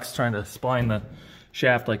sucks trying to spline the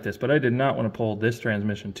shaft like this, but I did not want to pull this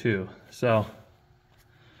transmission too. So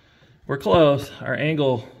we're close. Our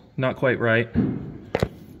angle not quite right.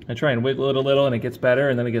 I try and wiggle it a little and it gets better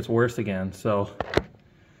and then it gets worse again. So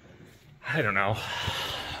I don't know.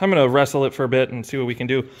 I'm gonna wrestle it for a bit and see what we can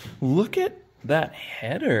do. Look at that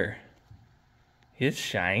header. It's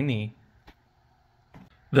shiny.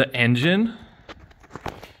 The engine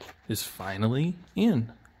is finally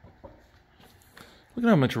in. Look at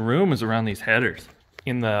how much room is around these headers.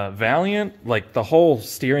 In the Valiant, like the whole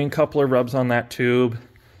steering coupler rubs on that tube.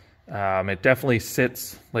 It definitely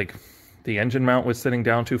sits, like the engine mount was sitting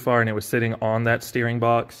down too far and it was sitting on that steering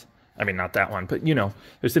box. I mean, not that one, but you know,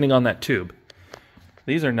 they're sitting on that tube.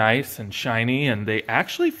 These are nice and shiny and they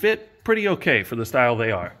actually fit pretty okay for the style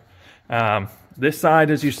they are. This side,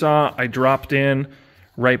 as you saw, I dropped in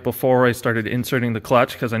right before I started inserting the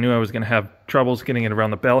clutch because I knew I was going to have troubles getting it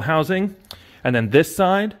around the bell housing. And then this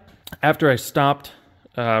side, after I stopped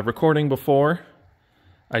recording before,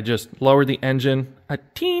 I just lowered the engine a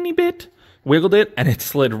teeny bit, wiggled it, and it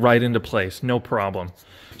slid right into place, no problem.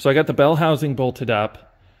 So I got the bell housing bolted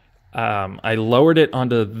up. I lowered it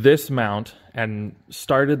onto this mount and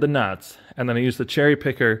started the nuts, and then I used the cherry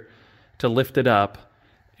picker to lift it up,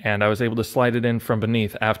 and I was able to slide it in from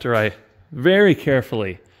beneath after I very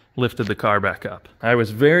carefully lifted the car back up. I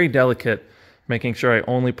was very delicate, making sure I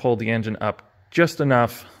only pulled the engine up just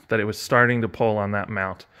enough that it was starting to pull on that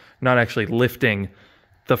mount, not actually lifting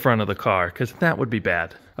the front of the car, because that would be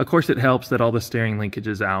bad. Of course, it helps that all the steering linkage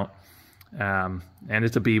is out, and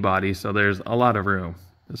it's a B-body, so there's a lot of room.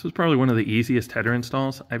 This was probably one of the easiest header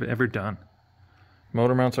installs I've ever done.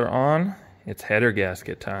 Motor mounts are on. It's header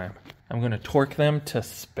gasket time. I'm going to torque them to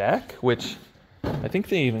spec, which I think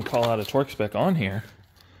they even call out a torque spec on here.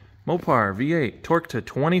 Mopar V8, torque to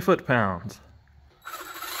 20 foot-pounds.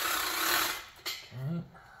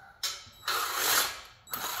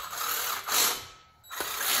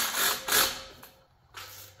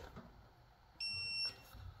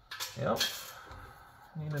 Yep,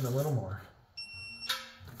 needed a little more.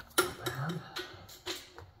 Not bad.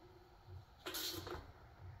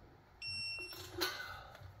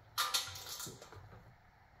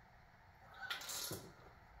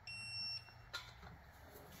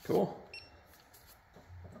 Cool.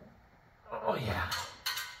 Oh yeah.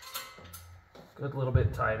 Good, little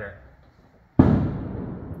bit tighter.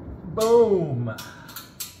 Boom.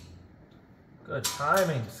 Good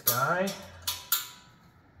timing, Sky.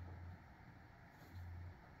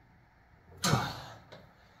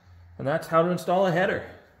 And that's how to install a header.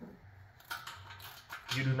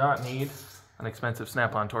 You do not need an expensive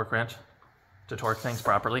snap-on torque wrench to torque things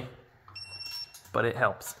properly, but it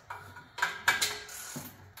helps.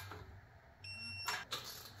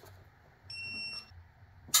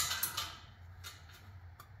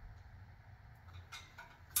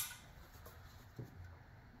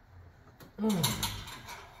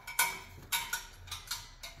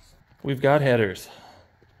 We've got headers,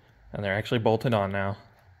 and they're actually bolted on now.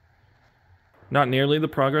 Not nearly the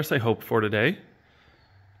progress I hoped for today,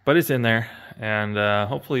 but it's in there, and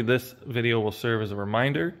hopefully this video will serve as a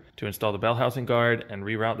reminder to install the bell housing guard and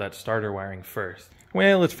reroute that starter wiring first.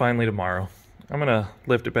 Well, it's finally tomorrow. I'm gonna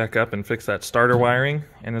lift it back up and fix that starter wiring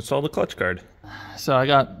and install the clutch guard. So I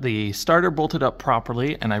got the starter bolted up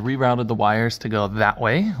properly, and I rerouted the wires to go that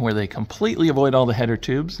way, where they completely avoid all the header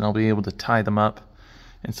tubes, and I'll be able to tie them up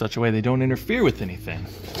in such a way they don't interfere with anything.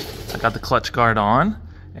 I got the clutch guard on,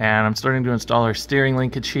 and I'm starting to install our steering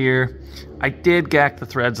linkage here. I did gack the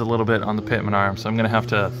threads a little bit on the pitman arm, so I'm gonna have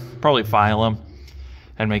to probably file them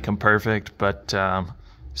and make them perfect, but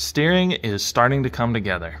steering is starting to come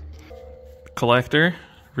together. Collector,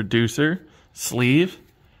 reducer, sleeve,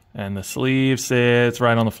 and the sleeve sits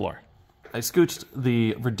right on the floor. I scooched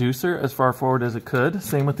the reducer as far forward as it could,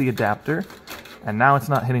 same with the adapter, and now it's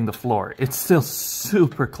not hitting the floor. It's still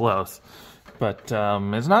super close, but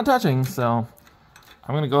it's not touching, so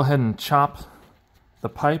I'm gonna go ahead and chop the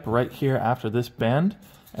pipe right here after this bend,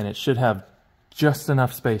 and it should have just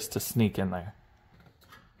enough space to sneak in there.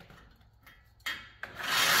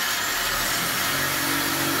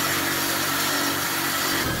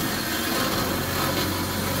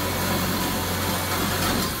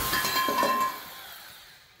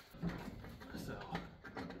 So,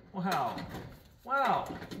 wow,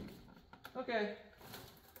 okay,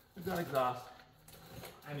 we've got exhaust.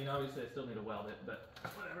 I mean, obviously I still need to weld it, but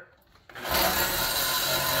whatever. Incredible.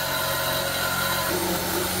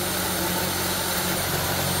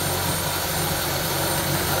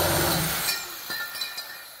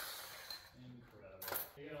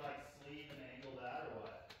 You gonna like sleeve and angle that or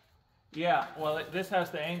what? Yeah, well, this has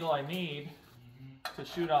the angle I need to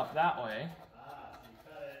shoot off that way. Ah, so you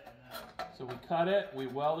cut it and then... So we cut it, we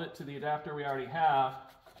weld it to the adapter we already have,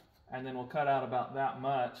 and then we'll cut out about that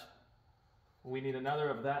much. We need another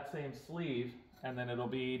of that same sleeve, and then it'll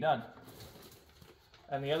be done.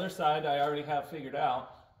 And the other side I already have figured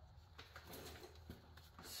out.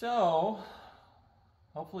 So,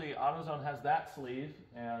 hopefully AutoZone has that sleeve,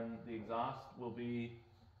 and the exhaust will be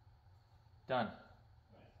done.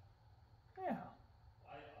 Nice. Yeah.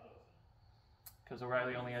 Why AutoZone? Because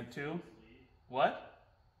O'Reilly only had two. Sleeve. What?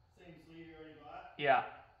 Same sleeve you already bought? Yeah.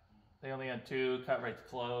 They only had two, cut rates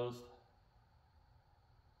closed.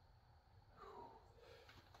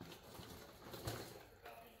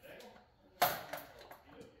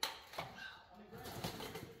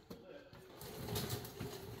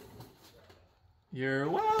 You're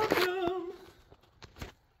welcome.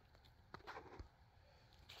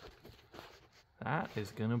 That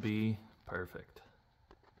is gonna be perfect.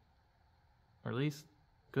 Or at least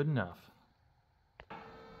good enough.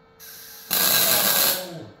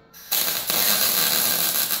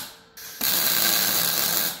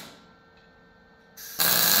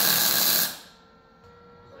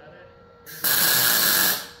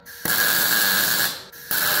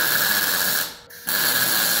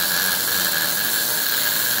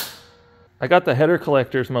 I got the header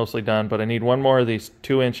collectors mostly done, but I need one more of these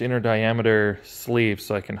 2-inch inner diameter sleeves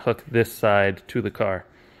so I can hook this side to the car.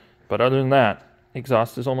 But other than that,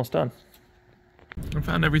 exhaust is almost done. I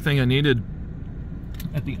found everything I needed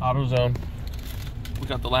at the AutoZone. We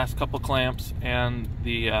got the last couple clamps and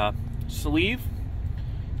the sleeve.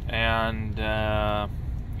 And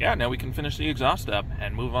yeah, now we can finish the exhaust up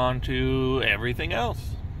and move on to everything else.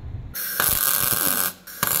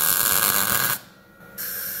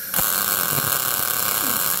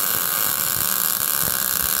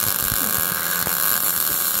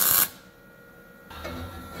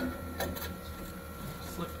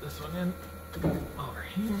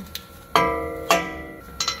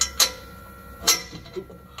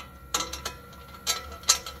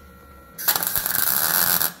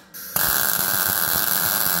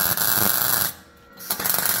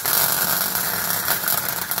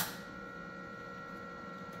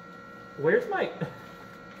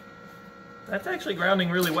 actually grounding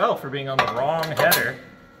really well for being on the wrong header.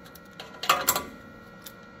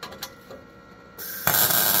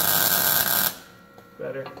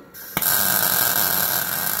 Better.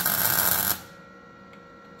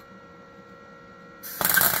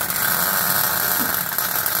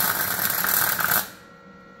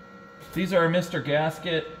 These are Mr.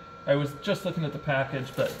 Gasket. I was just looking at the package,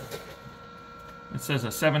 but it says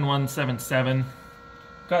a 7177.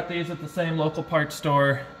 Got these at the same local parts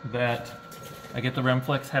store that I get the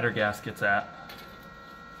Remflex header gaskets at.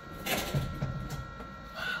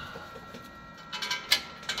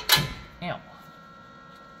 Ow.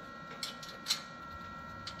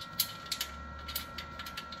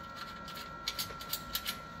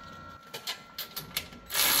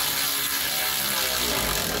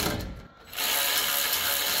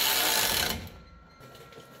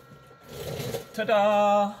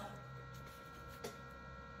 Ta-da!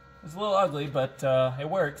 It's a little ugly, but it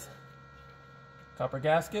works. Copper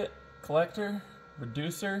gasket, collector,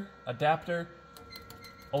 reducer, adapter,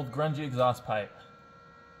 old grungy exhaust pipe.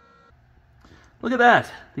 Look at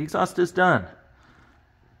that! The exhaust is done.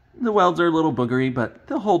 The welds are a little boogery, but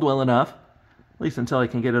they'll hold well enough. At least until I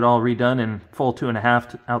can get it all redone in full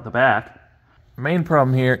 2.5 out the back. The main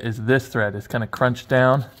problem here is this thread is kind of crunched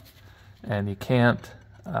down, and you can't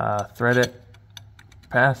thread it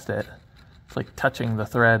past it. It's like touching the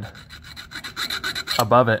thread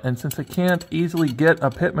above it, and since I can't easily get a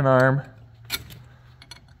pitman arm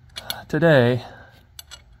today,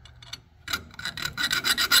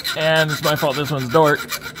 and it's my fault this one's dork,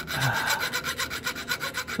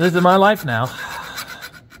 this is my life now.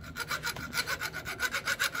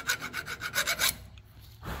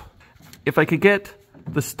 If I could get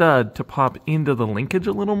the stud to pop into the linkage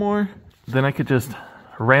a little more, then I could just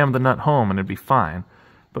ram the nut home and it'd be fine.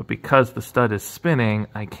 But because the stud is spinning,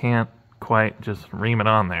 I can't quite just ream it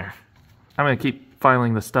on there. I'm going to keep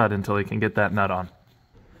filing the stud until I can get that nut on.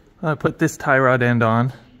 I put this tie rod end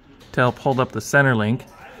on to help hold up the center link.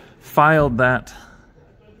 Filed that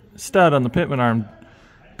stud on the pitman arm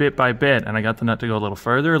bit by bit, and I got the nut to go a little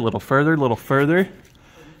further, a little further, a little further.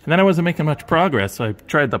 And then I wasn't making much progress, so I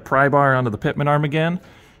tried the pry bar onto the pitman arm again,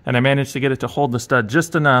 and I managed to get it to hold the stud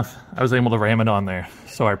just enough. I was able to ram it on there.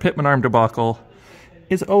 So our pitman arm debacle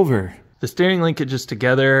is over. The steering linkage is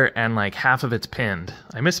together and like half of it's pinned.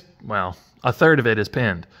 Well, a third of it is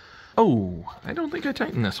pinned. Oh, I don't think I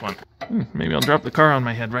tightened this one. Maybe I'll drop the car on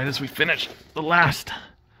my head right as we finish the last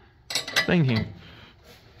thing here.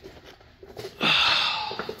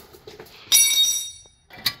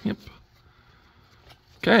 Yep.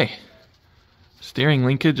 Okay. Steering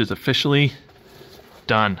linkage is officially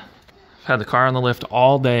done. I've had the car on the lift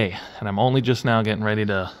all day, and I'm only just now getting ready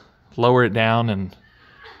to lower it down and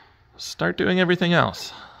start doing everything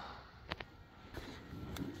else.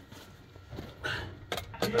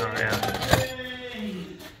 Oh yeah.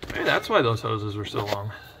 Maybe that's why those hoses were so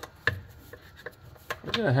long.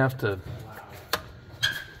 We're gonna have to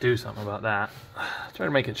do something about that. Try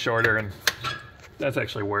to make it shorter, and that's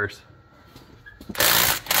actually worse.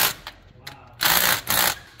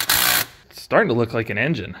 It's starting to look like an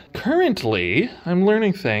engine. Currently, I'm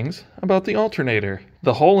learning things about the alternator.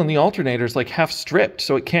 The hole in the alternator is like half stripped,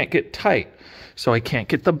 so it can't get tight. So I can't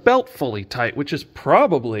get the belt fully tight, which is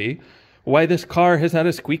probably why this car has had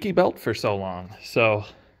a squeaky belt for so long. So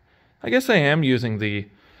I guess I am using the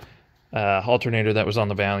alternator that was on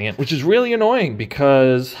the Valiant, which is really annoying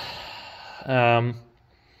because I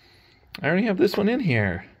already have this one in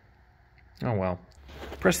here. Oh well.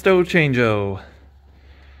 Presto changeo.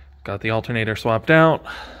 Got the alternator swapped out.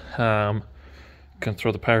 Gonna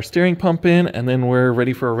throw the power steering pump in, and then we're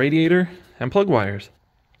ready for a radiator and plug wires.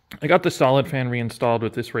 I got the solid fan reinstalled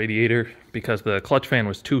with this radiator because the clutch fan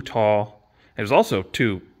was too tall. It was also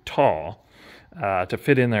too tall to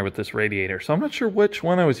fit in there with this radiator. So I'm not sure which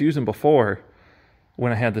one I was using before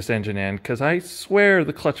when I had this engine in, because I swear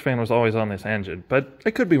the clutch fan was always on this engine, but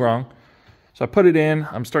I could be wrong. So I put it in,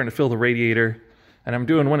 I'm starting to fill the radiator, and I'm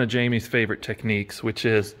doing one of Jamie's favorite techniques, which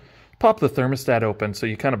is pop the thermostat open so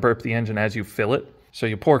you kind of burp the engine as you fill it. So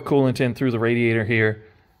you pour coolant in through the radiator here,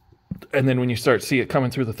 and then when you start see it coming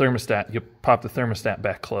through the thermostat, you pop the thermostat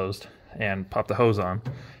back closed and pop the hose on,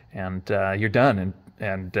 and you're done.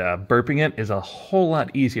 And burping it is a whole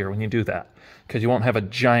lot easier when you do that, because you won't have a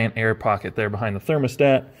giant air pocket there behind the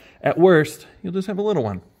thermostat. At worst, you'll just have a little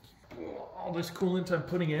one. All this coolant I'm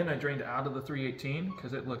putting in, I drained out of the 318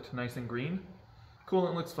 because it looked nice and green.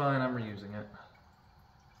 Coolant looks fine, I'm reusing it.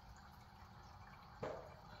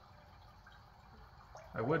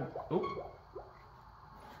 I would, oh.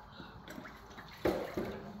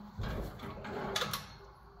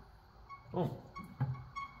 Oh.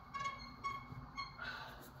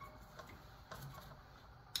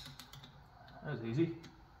 That was easy.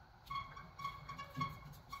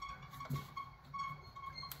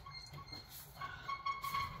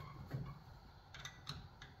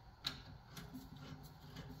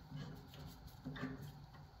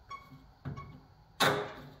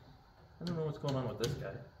 I don't know what's going on with this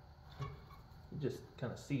guy. He just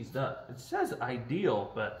kind of seized up. It says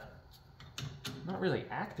ideal, but not really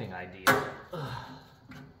acting ideal. Ugh.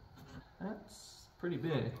 That's pretty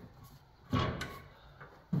big.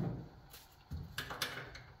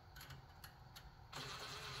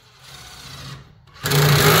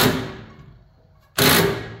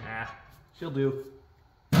 She'll do.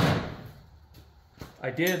 I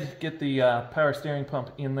did get the power steering pump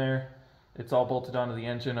in there. It's all bolted onto the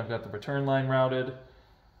engine. I've got the return line routed.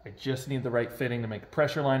 I just need the right fitting to make the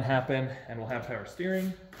pressure line happen, and we'll have power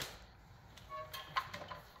steering.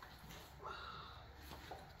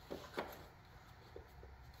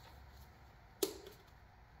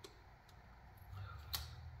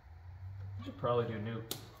 I should probably do new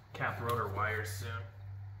cap rotor wires soon.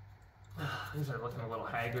 These are looking a little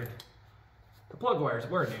haggard. The plug wires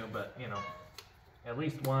were new, but you know, at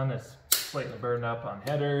least one is slightly burned up on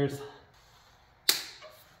headers.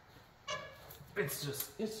 It's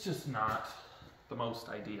just not the most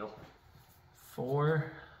ideal.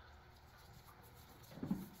 4.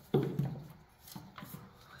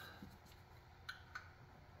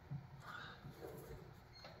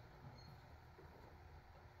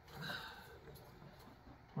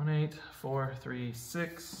 One, 8, 4, 3,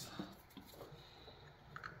 6.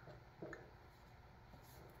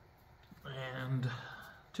 And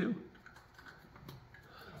 2.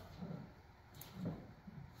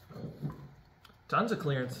 Tons of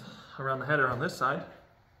clearance around the header on this side.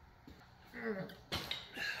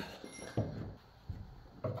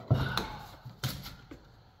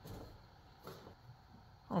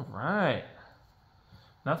 All right.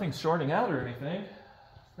 Nothing's shorting out or anything.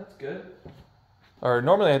 That's good. Or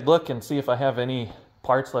normally I'd look and see if I have any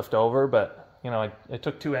parts left over, but you know, I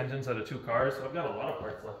took 2 engines out of 2 cars, so I've got a lot of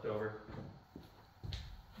parts left over.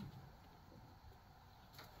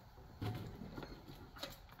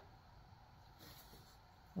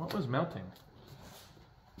 What was melting?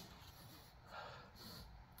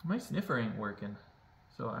 My sniffer ain't working,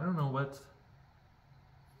 so I don't know what's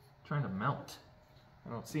trying to melt. I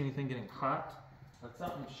don't see anything getting hot, but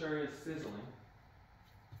something sure is sizzling.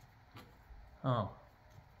 Oh,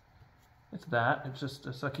 it's that. It's just a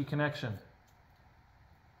sucky connection.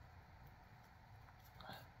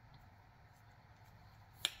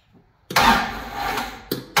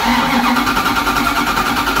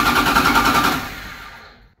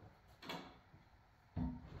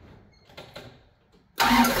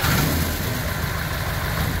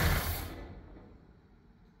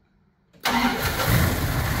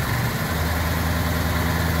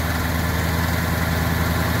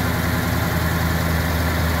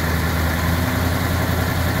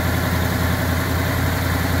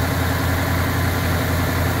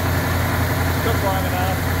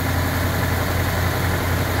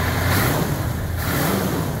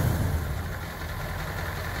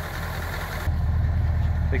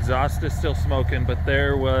 Exhaust is still smoking, but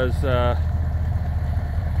there was a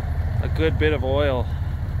good bit of oil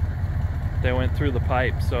that went through the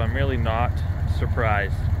pipe, so I'm really not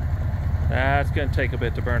surprised. That's going to take a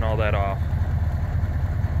bit to burn all that off.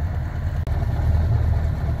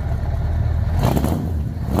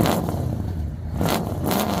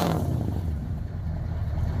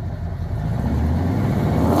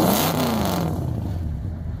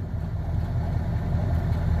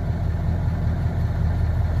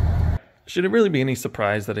 Should it really be any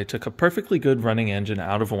surprise that I took a perfectly good running engine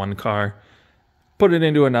out of one car, put it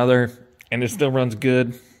into another, and it still runs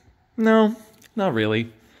good? No, not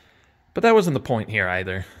really. But that wasn't the point here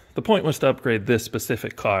either. The point was to upgrade this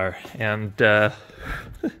specific car, and I'd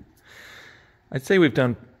say we've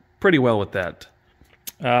done pretty well with that.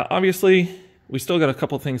 Obviously, we still got a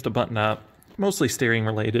couple things to button up, mostly steering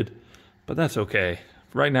related, but that's okay.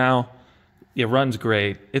 Right now, it runs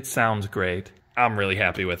great, it sounds great. I'm really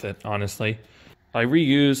happy with it, honestly. I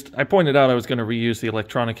pointed out I was going to reuse the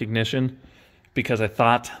electronic ignition because I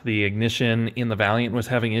thought the ignition in the Valiant was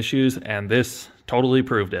having issues, and this totally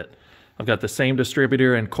proved it. I've got the same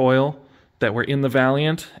distributor and coil that were in the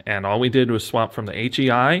Valiant, and all we did was swap from the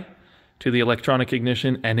HEI to the electronic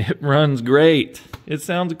ignition, and it runs great. It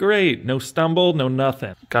sounds great. No stumble, no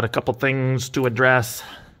nothing. Got a couple things to address,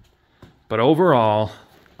 but overall,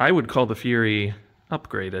 I would call the Fury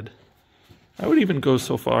upgraded. I would even go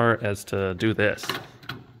so far as to do this.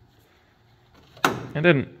 I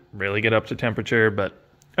didn't really get up to temperature, but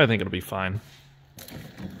I think it'll be fine.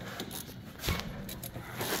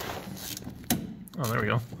 Oh, there we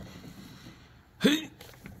go.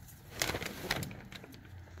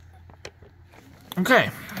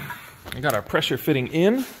 Okay, we got our pressure fitting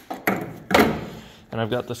in, and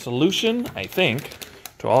I've got the solution, I think,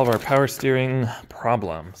 to all of our power steering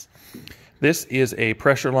problems. This is a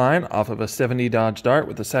pressure line off of a 70 Dodge Dart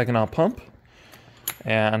with a Saginaw pump,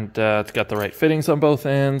 and it's got the right fittings on both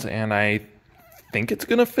ends, and I think it's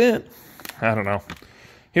gonna fit. I don't know.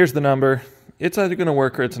 Here's the number. It's either gonna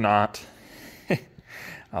work or it's not.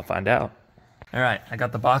 I'll find out. All right, I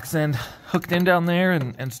got the box end hooked in down there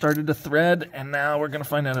and started to thread, and now we're gonna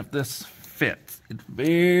find out if this fits. It's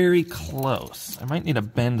very close. I might need to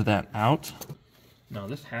bend that out. No,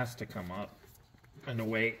 this has to come up and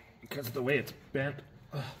away because of the way it's bent.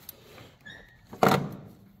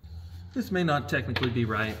 This may not technically be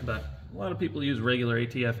right, but a lot of people use regular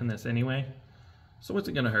ATF in this anyway. So what's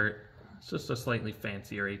it gonna hurt? It's just a slightly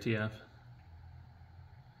fancier ATF.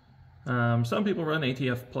 Some people run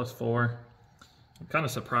ATF +4. I'm kind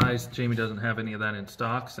of surprised Jamie doesn't have any of that in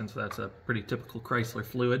stock, since that's a pretty typical Chrysler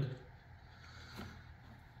fluid.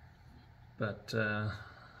 But,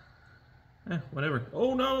 whatever.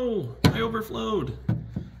 Oh no! I overflowed!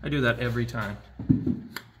 I do that every time.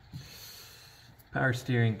 Power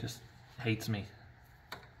steering just hates me.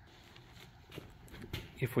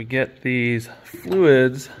 If we get these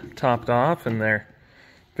fluids topped off and their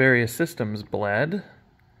various systems bled,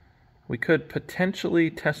 we could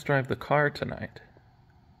potentially test drive the car tonight.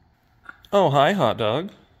 Oh, hi, hot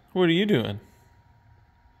dog. What are you doing?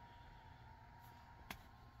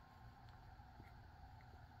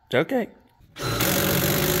 Okay.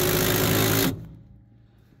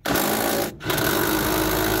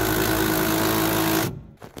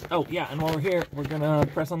 Oh, yeah, and while we're here, we're gonna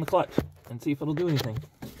press on the clutch and see if it'll do anything.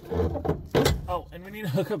 Oh, and we need to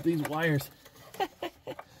hook up these wires.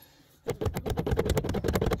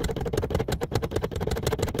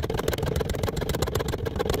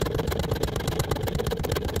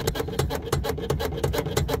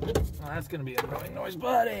 That's gonna be an annoying noise,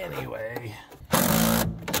 but anyway.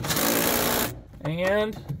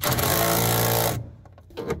 And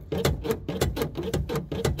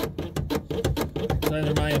it's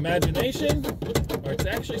either my imagination or it's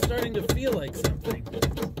actually starting to feel like something.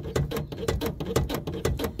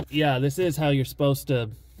 Yeah, this is how you're supposed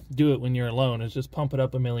to do it when you're alone, is just pump it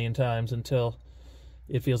up a million times until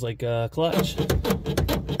it feels like a clutch.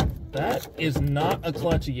 That is not a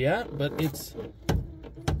clutch yet, but it's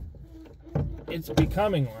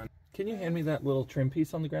becoming one. Can you hand me that little trim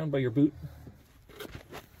piece on the ground by your boot?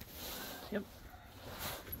 Yep.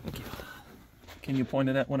 Thank you. Can you point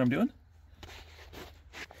it at what I'm doing?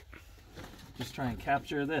 Just try and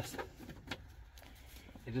capture this.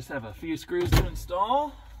 I just have a few screws to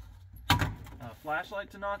install, a flashlight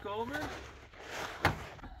to knock over.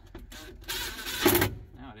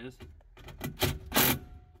 Now it is.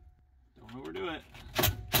 Don't overdo it.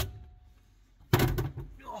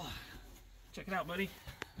 Oh. Check it out, buddy.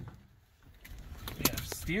 Yeah,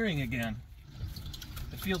 steering again.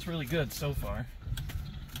 It feels really good so far.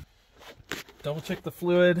 Double check the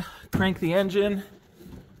fluid, crank the engine,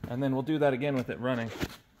 and then we'll do that again with it running.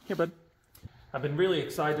 Here, bud. I've been really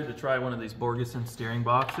excited to try one of these Borgeson steering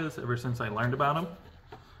boxes ever since I learned about them.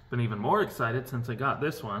 Been even more excited since I got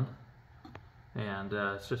this one. And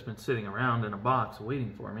it's just been sitting around in a box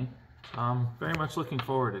waiting for me. I'm very much looking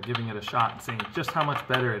forward to giving it a shot and seeing just how much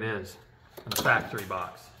better it is in a factory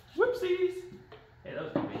box. Whoopsies! Hey, that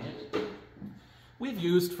was convenient. We've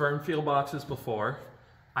used firm feel boxes before.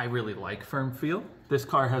 I really like firm feel. This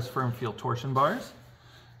car has firm feel torsion bars.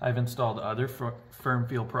 I've installed other firm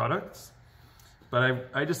feel products. But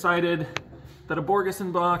I decided that a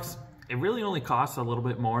Borgeson box, it really only costs a little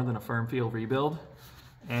bit more than a firm feel rebuild.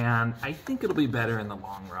 And I think it'll be better in the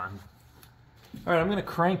long run. All right, I'm gonna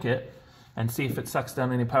crank it and see if it sucks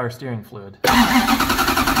down any power steering fluid.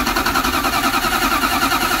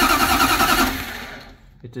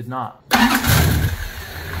 It did not.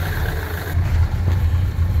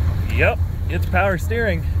 Yep, it's power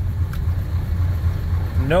steering.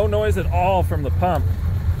 No noise at all from the pump.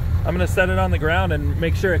 I'm gonna set it on the ground and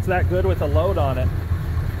make sure it's that good with a load on it.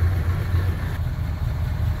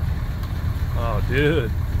 Oh,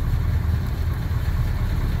 dude.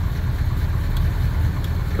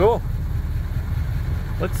 Cool.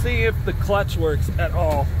 Let's see if the clutch works at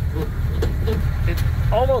all. It's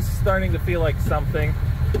almost starting to feel like something.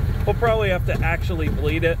 We'll probably have to actually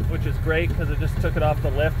bleed it, which is great because it just took it off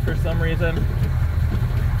the lift for some reason.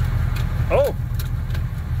 Oh!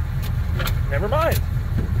 Never mind.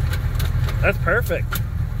 That's perfect.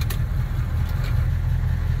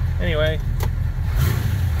 Anyway.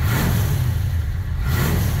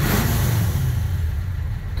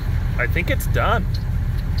 think it's done.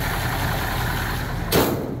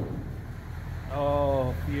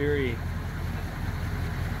 Oh, Fury.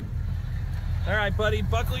 All right, buddy,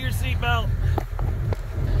 buckle your seatbelt.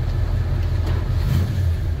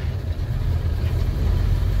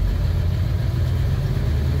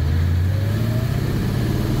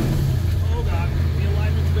 Oh God, the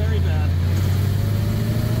alignment's very bad.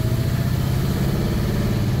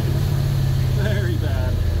 Very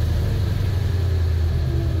bad.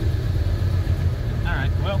 All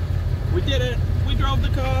right, well, we did it. We drove the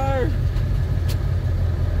car.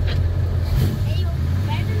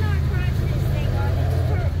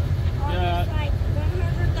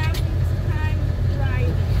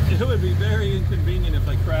 It would be very inconvenient if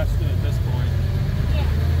I crashed it at this point. Yeah,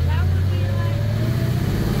 that would be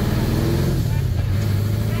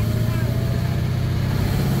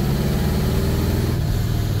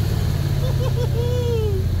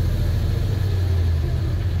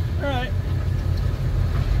All right.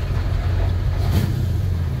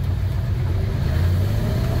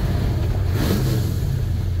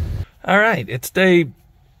 All right, it's day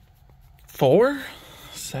 4.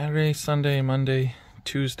 Saturday, Sunday, Monday,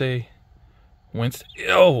 Tuesday, Wednesday.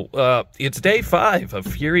 Oh, it's day 5 of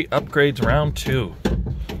Fury Upgrades Round 2.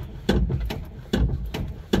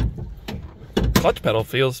 Clutch pedal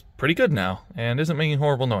feels pretty good now and isn't making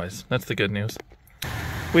horrible noise. That's the good news.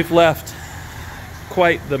 We've left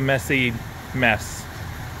quite the messy mess.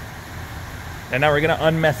 And now we're gonna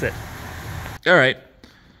unmess it. All right,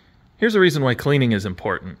 here's the reason why cleaning is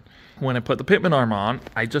important. When I put the pitman arm on,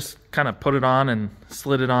 I just kind of put it on and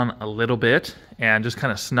slid it on a little bit and just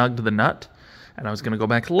kind of snugged the nut. And I was going to go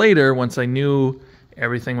back later once I knew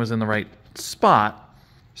everything was in the right spot.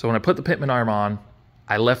 So when I put the pitman arm on,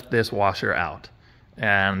 I left this washer out.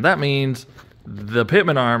 And that means the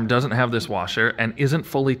pitman arm doesn't have this washer and isn't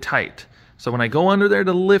fully tight. So when I go under there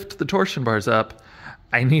to lift the torsion bars up,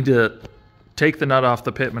 I need to take the nut off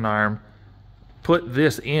the pitman arm, put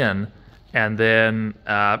this in, and then,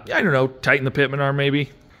 I don't know, tighten the pitman arm maybe.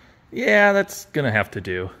 Yeah, that's gonna have to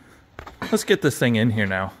do. Let's get this thing in here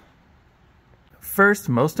now. First,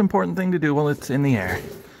 most important thing to do while it's in the air,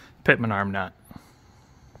 pitman arm nut.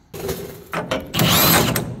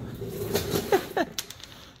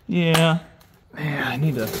 Yeah, I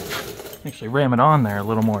need to actually ram it on there a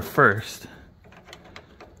little more first.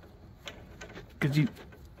 Because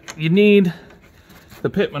you need the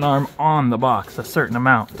pitman arm on the box a certain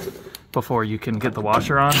amount before you can get the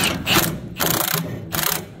washer on.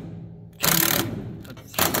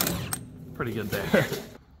 That's pretty good there.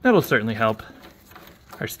 That'll certainly help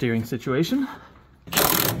our steering situation.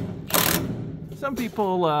 Some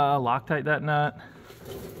people Loctite that nut.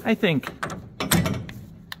 I think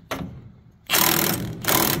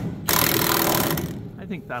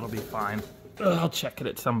that'll be fine. I'll check it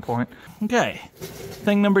at some point. Okay,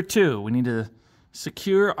 thing number 2, we need to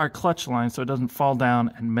secure our clutch line so it doesn't fall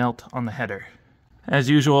down and melt on the header. As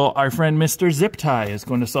usual, our friend Mr. Zip Tie is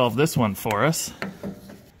going to solve this one for us.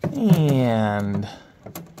 And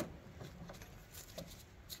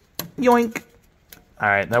yoink. All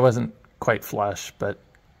right, that wasn't quite flush, but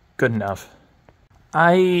good enough.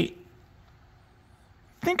 I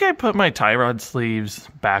think I put my tie rod sleeves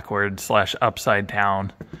backwards / upside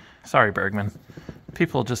down. Sorry, Bergman.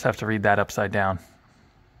 People just have to read that upside down.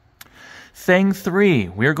 Thing 3,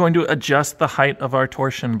 we're going to adjust the height of our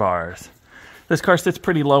torsion bars. This car sits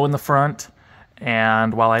pretty low in the front,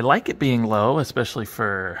 and while I like it being low, especially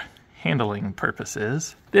for handling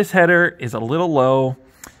purposes, this header is a little low,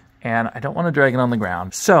 and I don't want to drag it on the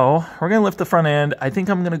ground. So we're going to lift the front end. I think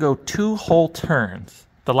I'm going to go 2 whole turns.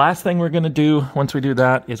 The last thing we're going to do once we do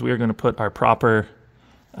that is we are going to put our proper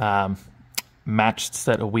matched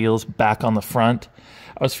set of wheels back on the front.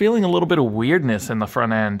 I was feeling a little bit of weirdness in the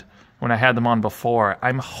front end when I had them on before.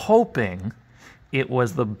 I'm hoping it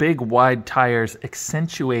was the big wide tires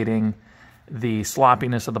accentuating the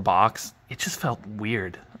sloppiness of the box. It just felt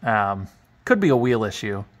weird. Could be a wheel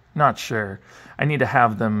issue, not sure. I need to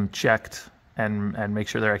have them checked and make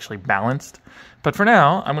sure they're actually balanced. But for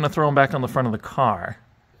now, I'm going to throw them back on the front of the car.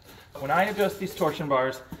 When I adjust these torsion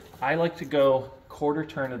bars, I like to go quarter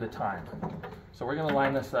turn at a time. So we're going to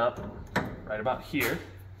line this up right about here.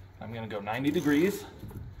 I'm going to go 90 degrees,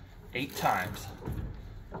 8 times.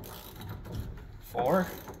 4.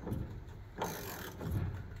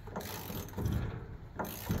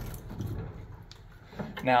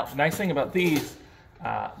 Now, the nice thing about these,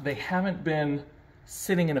 they haven't been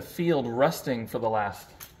sitting in a field rusting for the last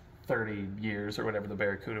 30 years or whatever the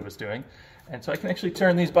Barracuda was doing. And so I can actually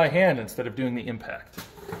turn these by hand instead of doing the impact.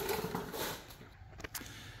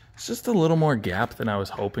 It's just a little more gap than I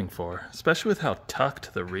was hoping for, especially with how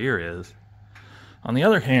tucked the rear is. On the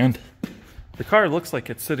other hand, the car looks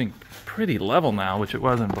like it's sitting pretty level now, which it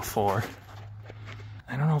wasn't before.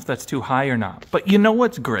 I don't know if that's too high or not, but you know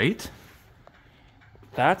what's great?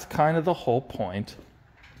 That's kind of the whole point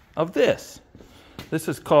of this. This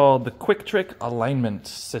is called the Quick Trick Alignment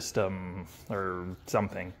System or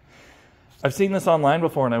something. I've seen this online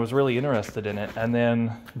before and I was really interested in it. And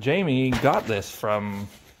then Jamie got this from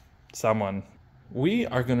someone. We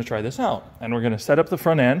are going to try this out and we're going to set up the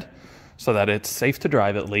front end so that it's safe to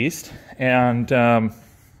drive at least. And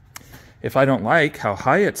if I don't like how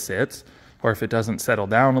high it sits or if it doesn't settle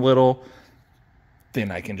down a little,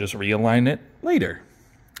 then I can just realign it later.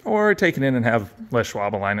 Or take it in and have Les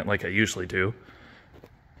Schwab align it like I usually do.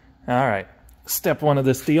 All right, step one of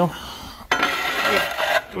this deal.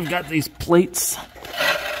 We've got these plates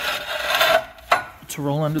to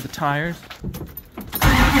roll under the tires.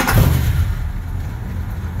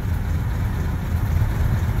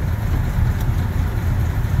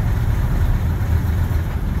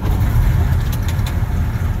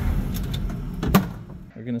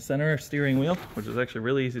 We're gonna center our steering wheel, which is actually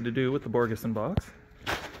really easy to do with the Borgeson box.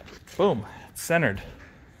 Boom, it's centered.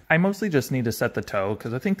 I mostly just need to set the toe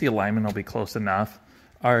because I think the alignment will be close enough.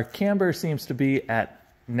 Our camber seems to be at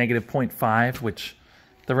 -0.5, which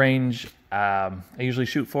the range I usually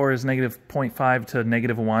shoot for is -0.5 to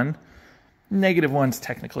 -1. -1's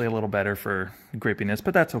technically a little better for grippiness,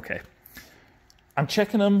 but that's okay. I'm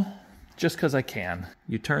checking them just because I can.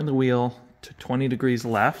 You turn the wheel to 20 degrees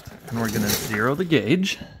left, and we're going to zero the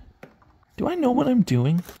gauge. Do I know what I'm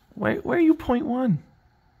doing? Why are you 0.1?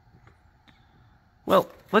 Well,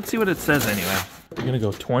 let's see what it says anyway. We're going to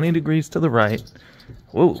go 20 degrees to the right.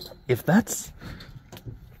 Whoa, if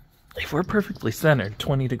we're perfectly centered,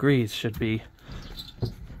 20 degrees should be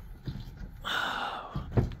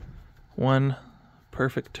one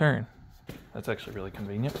perfect turn. That's actually really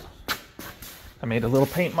convenient. I made a little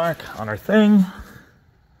paint mark on our thing,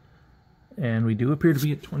 and we do appear to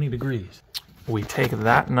be at 20 degrees. We take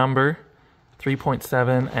that number,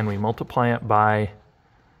 3.7, and we multiply it by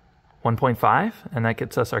 1.5, and that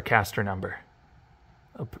gets us our caster number,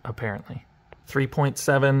 apparently.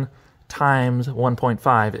 3.7 times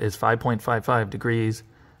 1.5 is 5.55 degrees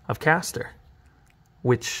of caster,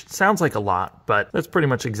 which sounds like a lot, but that's pretty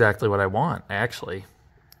much exactly what I want, actually.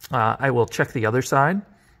 I will check the other side,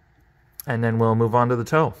 and then we'll move on to the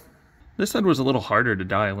toe. This side was a little harder to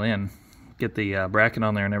dial in, get the bracket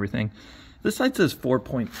on there and everything. This side says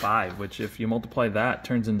 4.5, which if you multiply that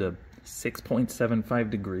turns into 6.75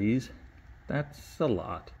 degrees. That's a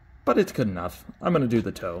lot, but it's good enough. I'm gonna do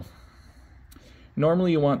the toe.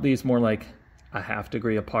 Normally you want these more like a ½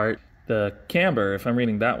 degree apart. The camber, if I'm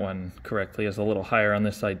reading that one correctly, is a little higher on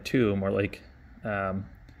this side too, more like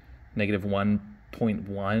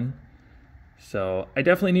 -1.1. So I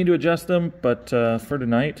definitely need to adjust them, but for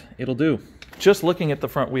tonight, it'll do. Just looking at the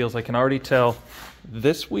front wheels, I can already tell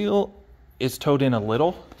this wheel is towed in a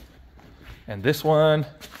little, and this one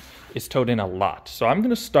is towed in a lot. So I'm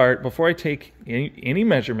gonna start, before I take any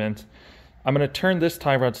measurements, I'm gonna turn this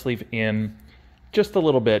tie rod sleeve in just a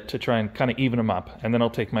little bit to try and kind of even them up, and then I'll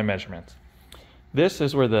take my measurements. This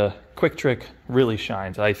is where the Quick Trick really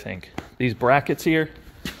shines, I think. These brackets here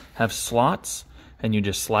have slots, and you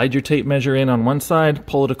just slide your tape measure in on one side,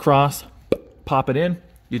 pull it across, pop it in,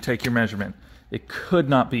 you take your measurement. It could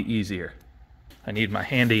not be easier. I need my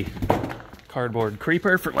handy cardboard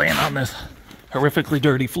creeper for laying on this horrifically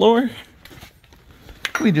dirty floor.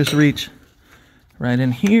 We just reach right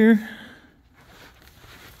in here,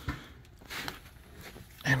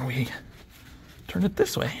 and we turn it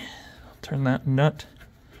this way. Turn that nut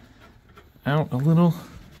out a little.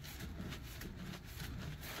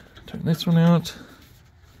 Turn this one out.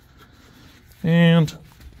 And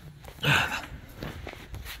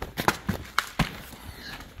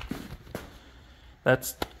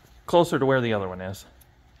that's closer to where the other one is.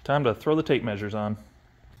 Time to throw the tape measures on.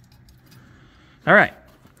 All right.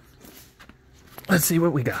 Let's see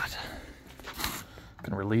what we got. I'm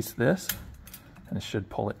gonna release this, and it should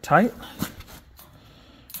pull it tight.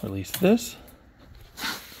 Release this.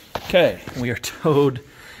 Okay, we are towed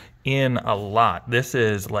in a lot. This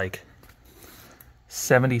is like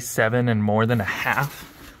 77 and more than a half.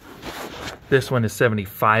 This one is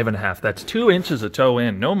 75 and a half. That's 2 inches of tow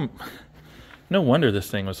in. No wonder this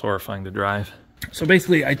thing was horrifying to drive. So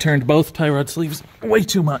basically, I turned both tie rod sleeves way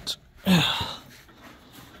too much,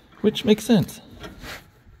 which makes sense.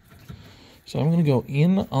 So I'm gonna go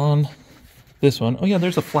in on this one. Oh yeah,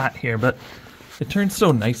 there's a flat here, but it turns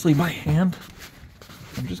so nicely by hand.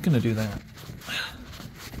 I'm just gonna do that.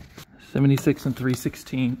 76 and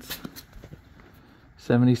 3/16.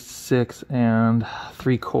 76 and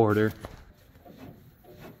 3/4.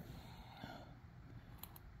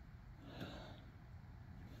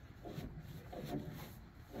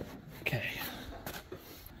 Okay.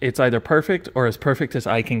 It's either perfect or as perfect as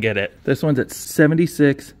I can get it. This one's at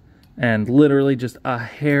 76 and literally just a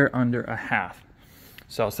hair under a half.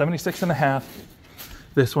 So 76 and a half.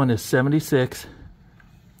 This one is 76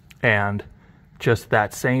 and just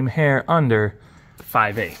that same hair under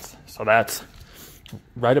 5/8. So that's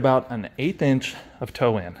right about an 1/8 inch of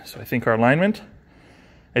toe in. So I think our alignment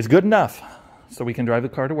is good enough so we can drive the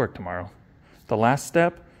car to work tomorrow. The last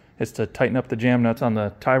step is to tighten up the jam nuts on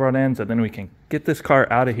the tie rod ends, and then we can get this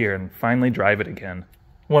car out of here and finally drive it again.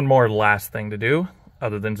 One more last thing to do,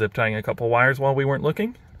 other than zip tying a couple wires while we weren't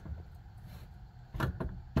looking.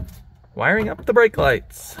 Wiring up the brake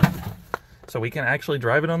lights so we can actually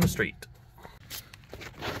drive it on the street.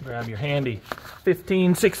 Grab your handy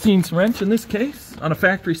 15/16 wrench in this case. On a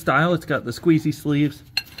factory style, it's got the squeezy sleeves.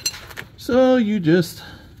 So you just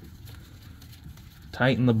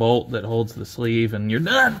tighten the bolt that holds the sleeve and you're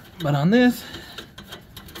done. But on this,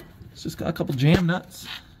 it's just got a couple jam nuts.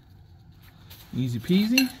 Easy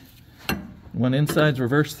peasy. One inside's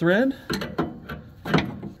reverse thread.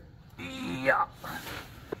 Yeah.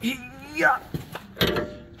 Yeah.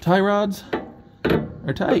 Tie rods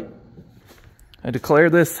are tight. I declare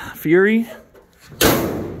this Fury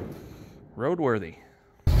roadworthy.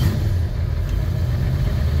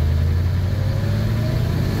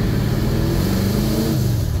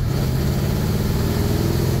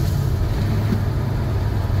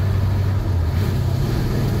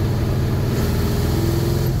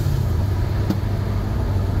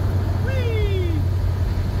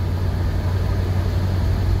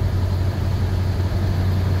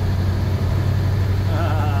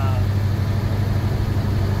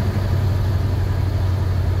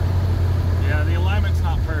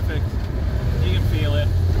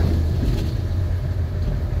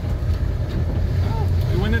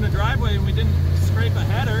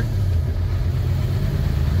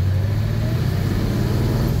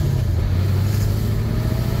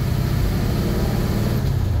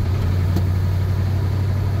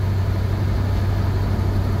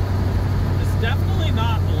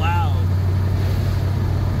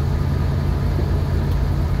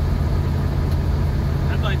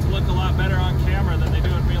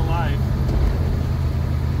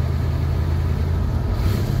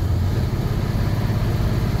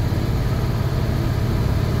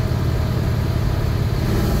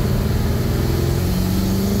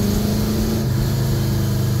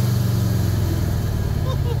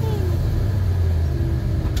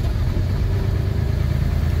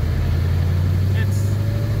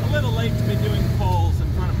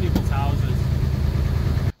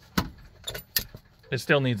 It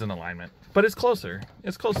still needs an alignment, but it's closer.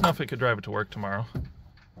 It's close enough I could drive it to work tomorrow.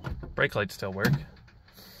 Brake lights still work.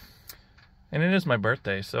 And it is my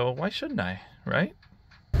birthday, so why shouldn't I, right?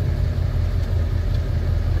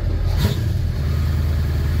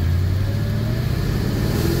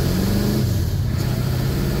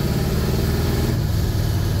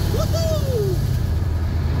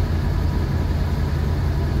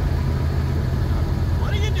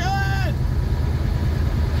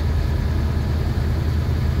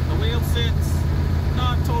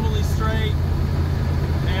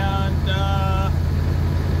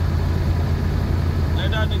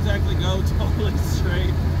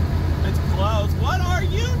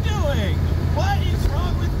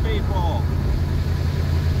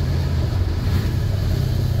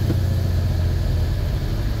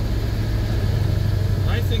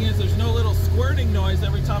 Noise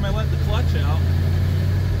every time I let the clutch out.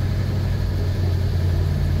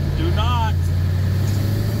 Do not.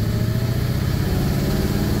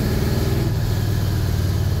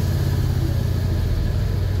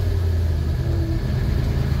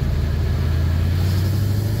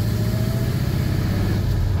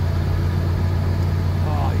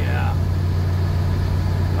 Oh yeah.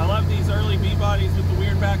 I love these early B-bodies with the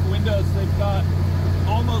weird back windows. They've got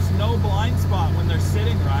almost no blind spot when they're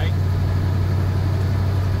sitting right.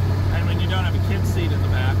 And when you don't have a kid's seat in the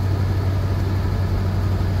back.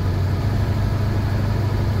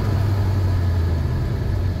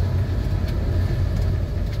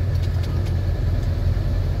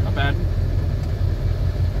 Not bad.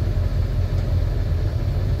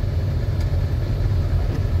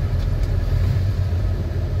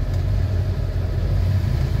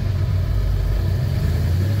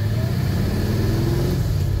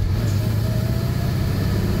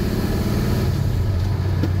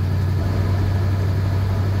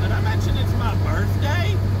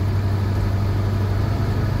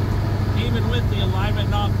 with the alignment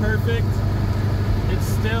not perfect, it's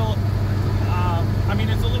still, I mean,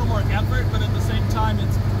 it's a little more effort, but at the same time,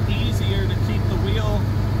 it's easier to keep the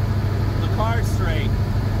car straight,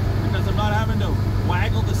 because I'm not having to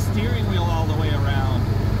waggle the steering wheel all the way around.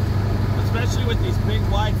 Especially with these big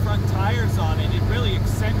wide front tires on it, it really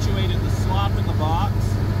accentuated the slop in the box,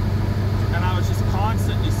 and I was just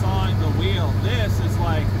constantly sawing the wheel. This is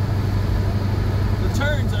like, the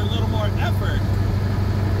turns are a little more effort,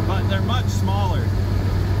 but they're much smaller.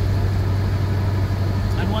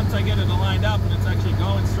 And once I get it aligned up and it's actually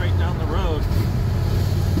going straight down the road,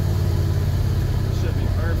 it should be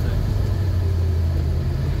perfect.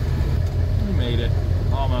 We made it,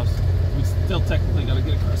 almost. We still technically got to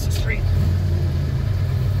get across the street.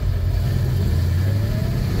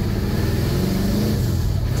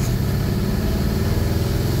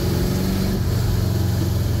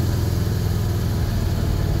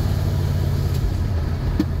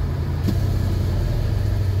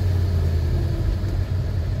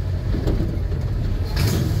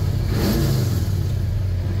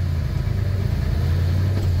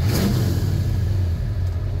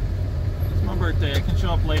 Birthday. I can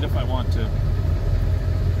show up late if I want to.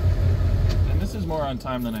 And this is more on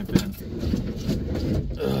time than I've been.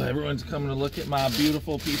 Everyone's coming to look at my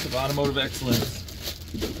beautiful piece of automotive excellence.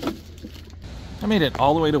 I made it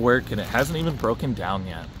all the way to work and it hasn't even broken down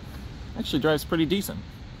yet. Actually drives pretty decent.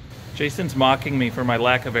 Jason's mocking me for my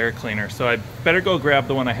lack of air cleaner, so I better go grab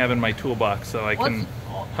the one I have in my toolbox so I can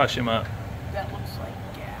hush him up. That looks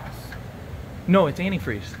like gas. No, it's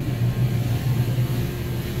antifreeze.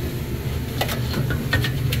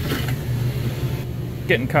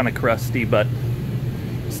 Getting kind of crusty, but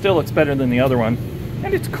still looks better than the other one,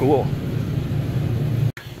 and it's cool.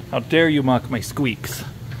 How dare you mock my squeaks?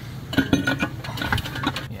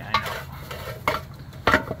 Yeah,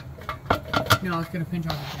 I know. No, it's gonna pinch on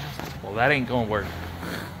the gas. Well, that ain't gonna work.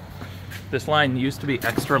 This line used to be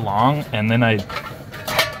extra long, and then I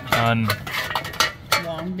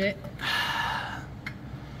Longed it.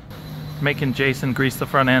 making Jason grease the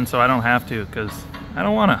front end so I don't have to, because I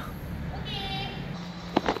don't wanna.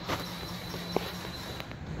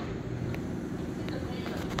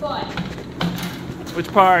 Which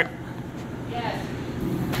part? Yes.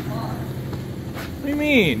 What do you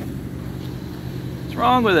mean? What's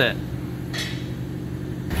wrong with it?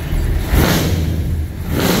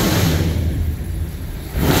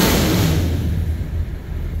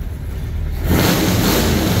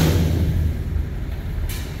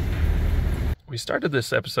 We started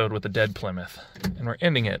this episode with a dead Plymouth, and we're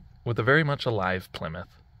ending it with a very much alive Plymouth.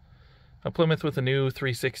 A Plymouth with a new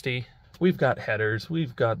 360. We've got headers,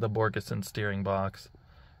 we've got the Borgeson steering box,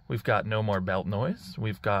 we've got no more belt noise,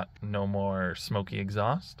 we've got no more smoky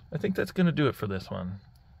exhaust. I think that's going to do it for this one.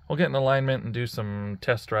 We'll get in alignment and do some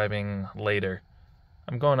test driving later.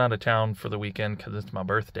 I'm going out of town for the weekend because it's my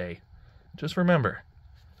birthday. Just remember,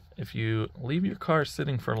 if you leave your car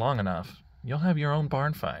sitting for long enough, you'll have your own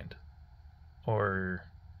barn find. Or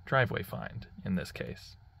driveway find, in this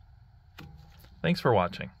case. Thanks for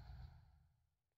watching.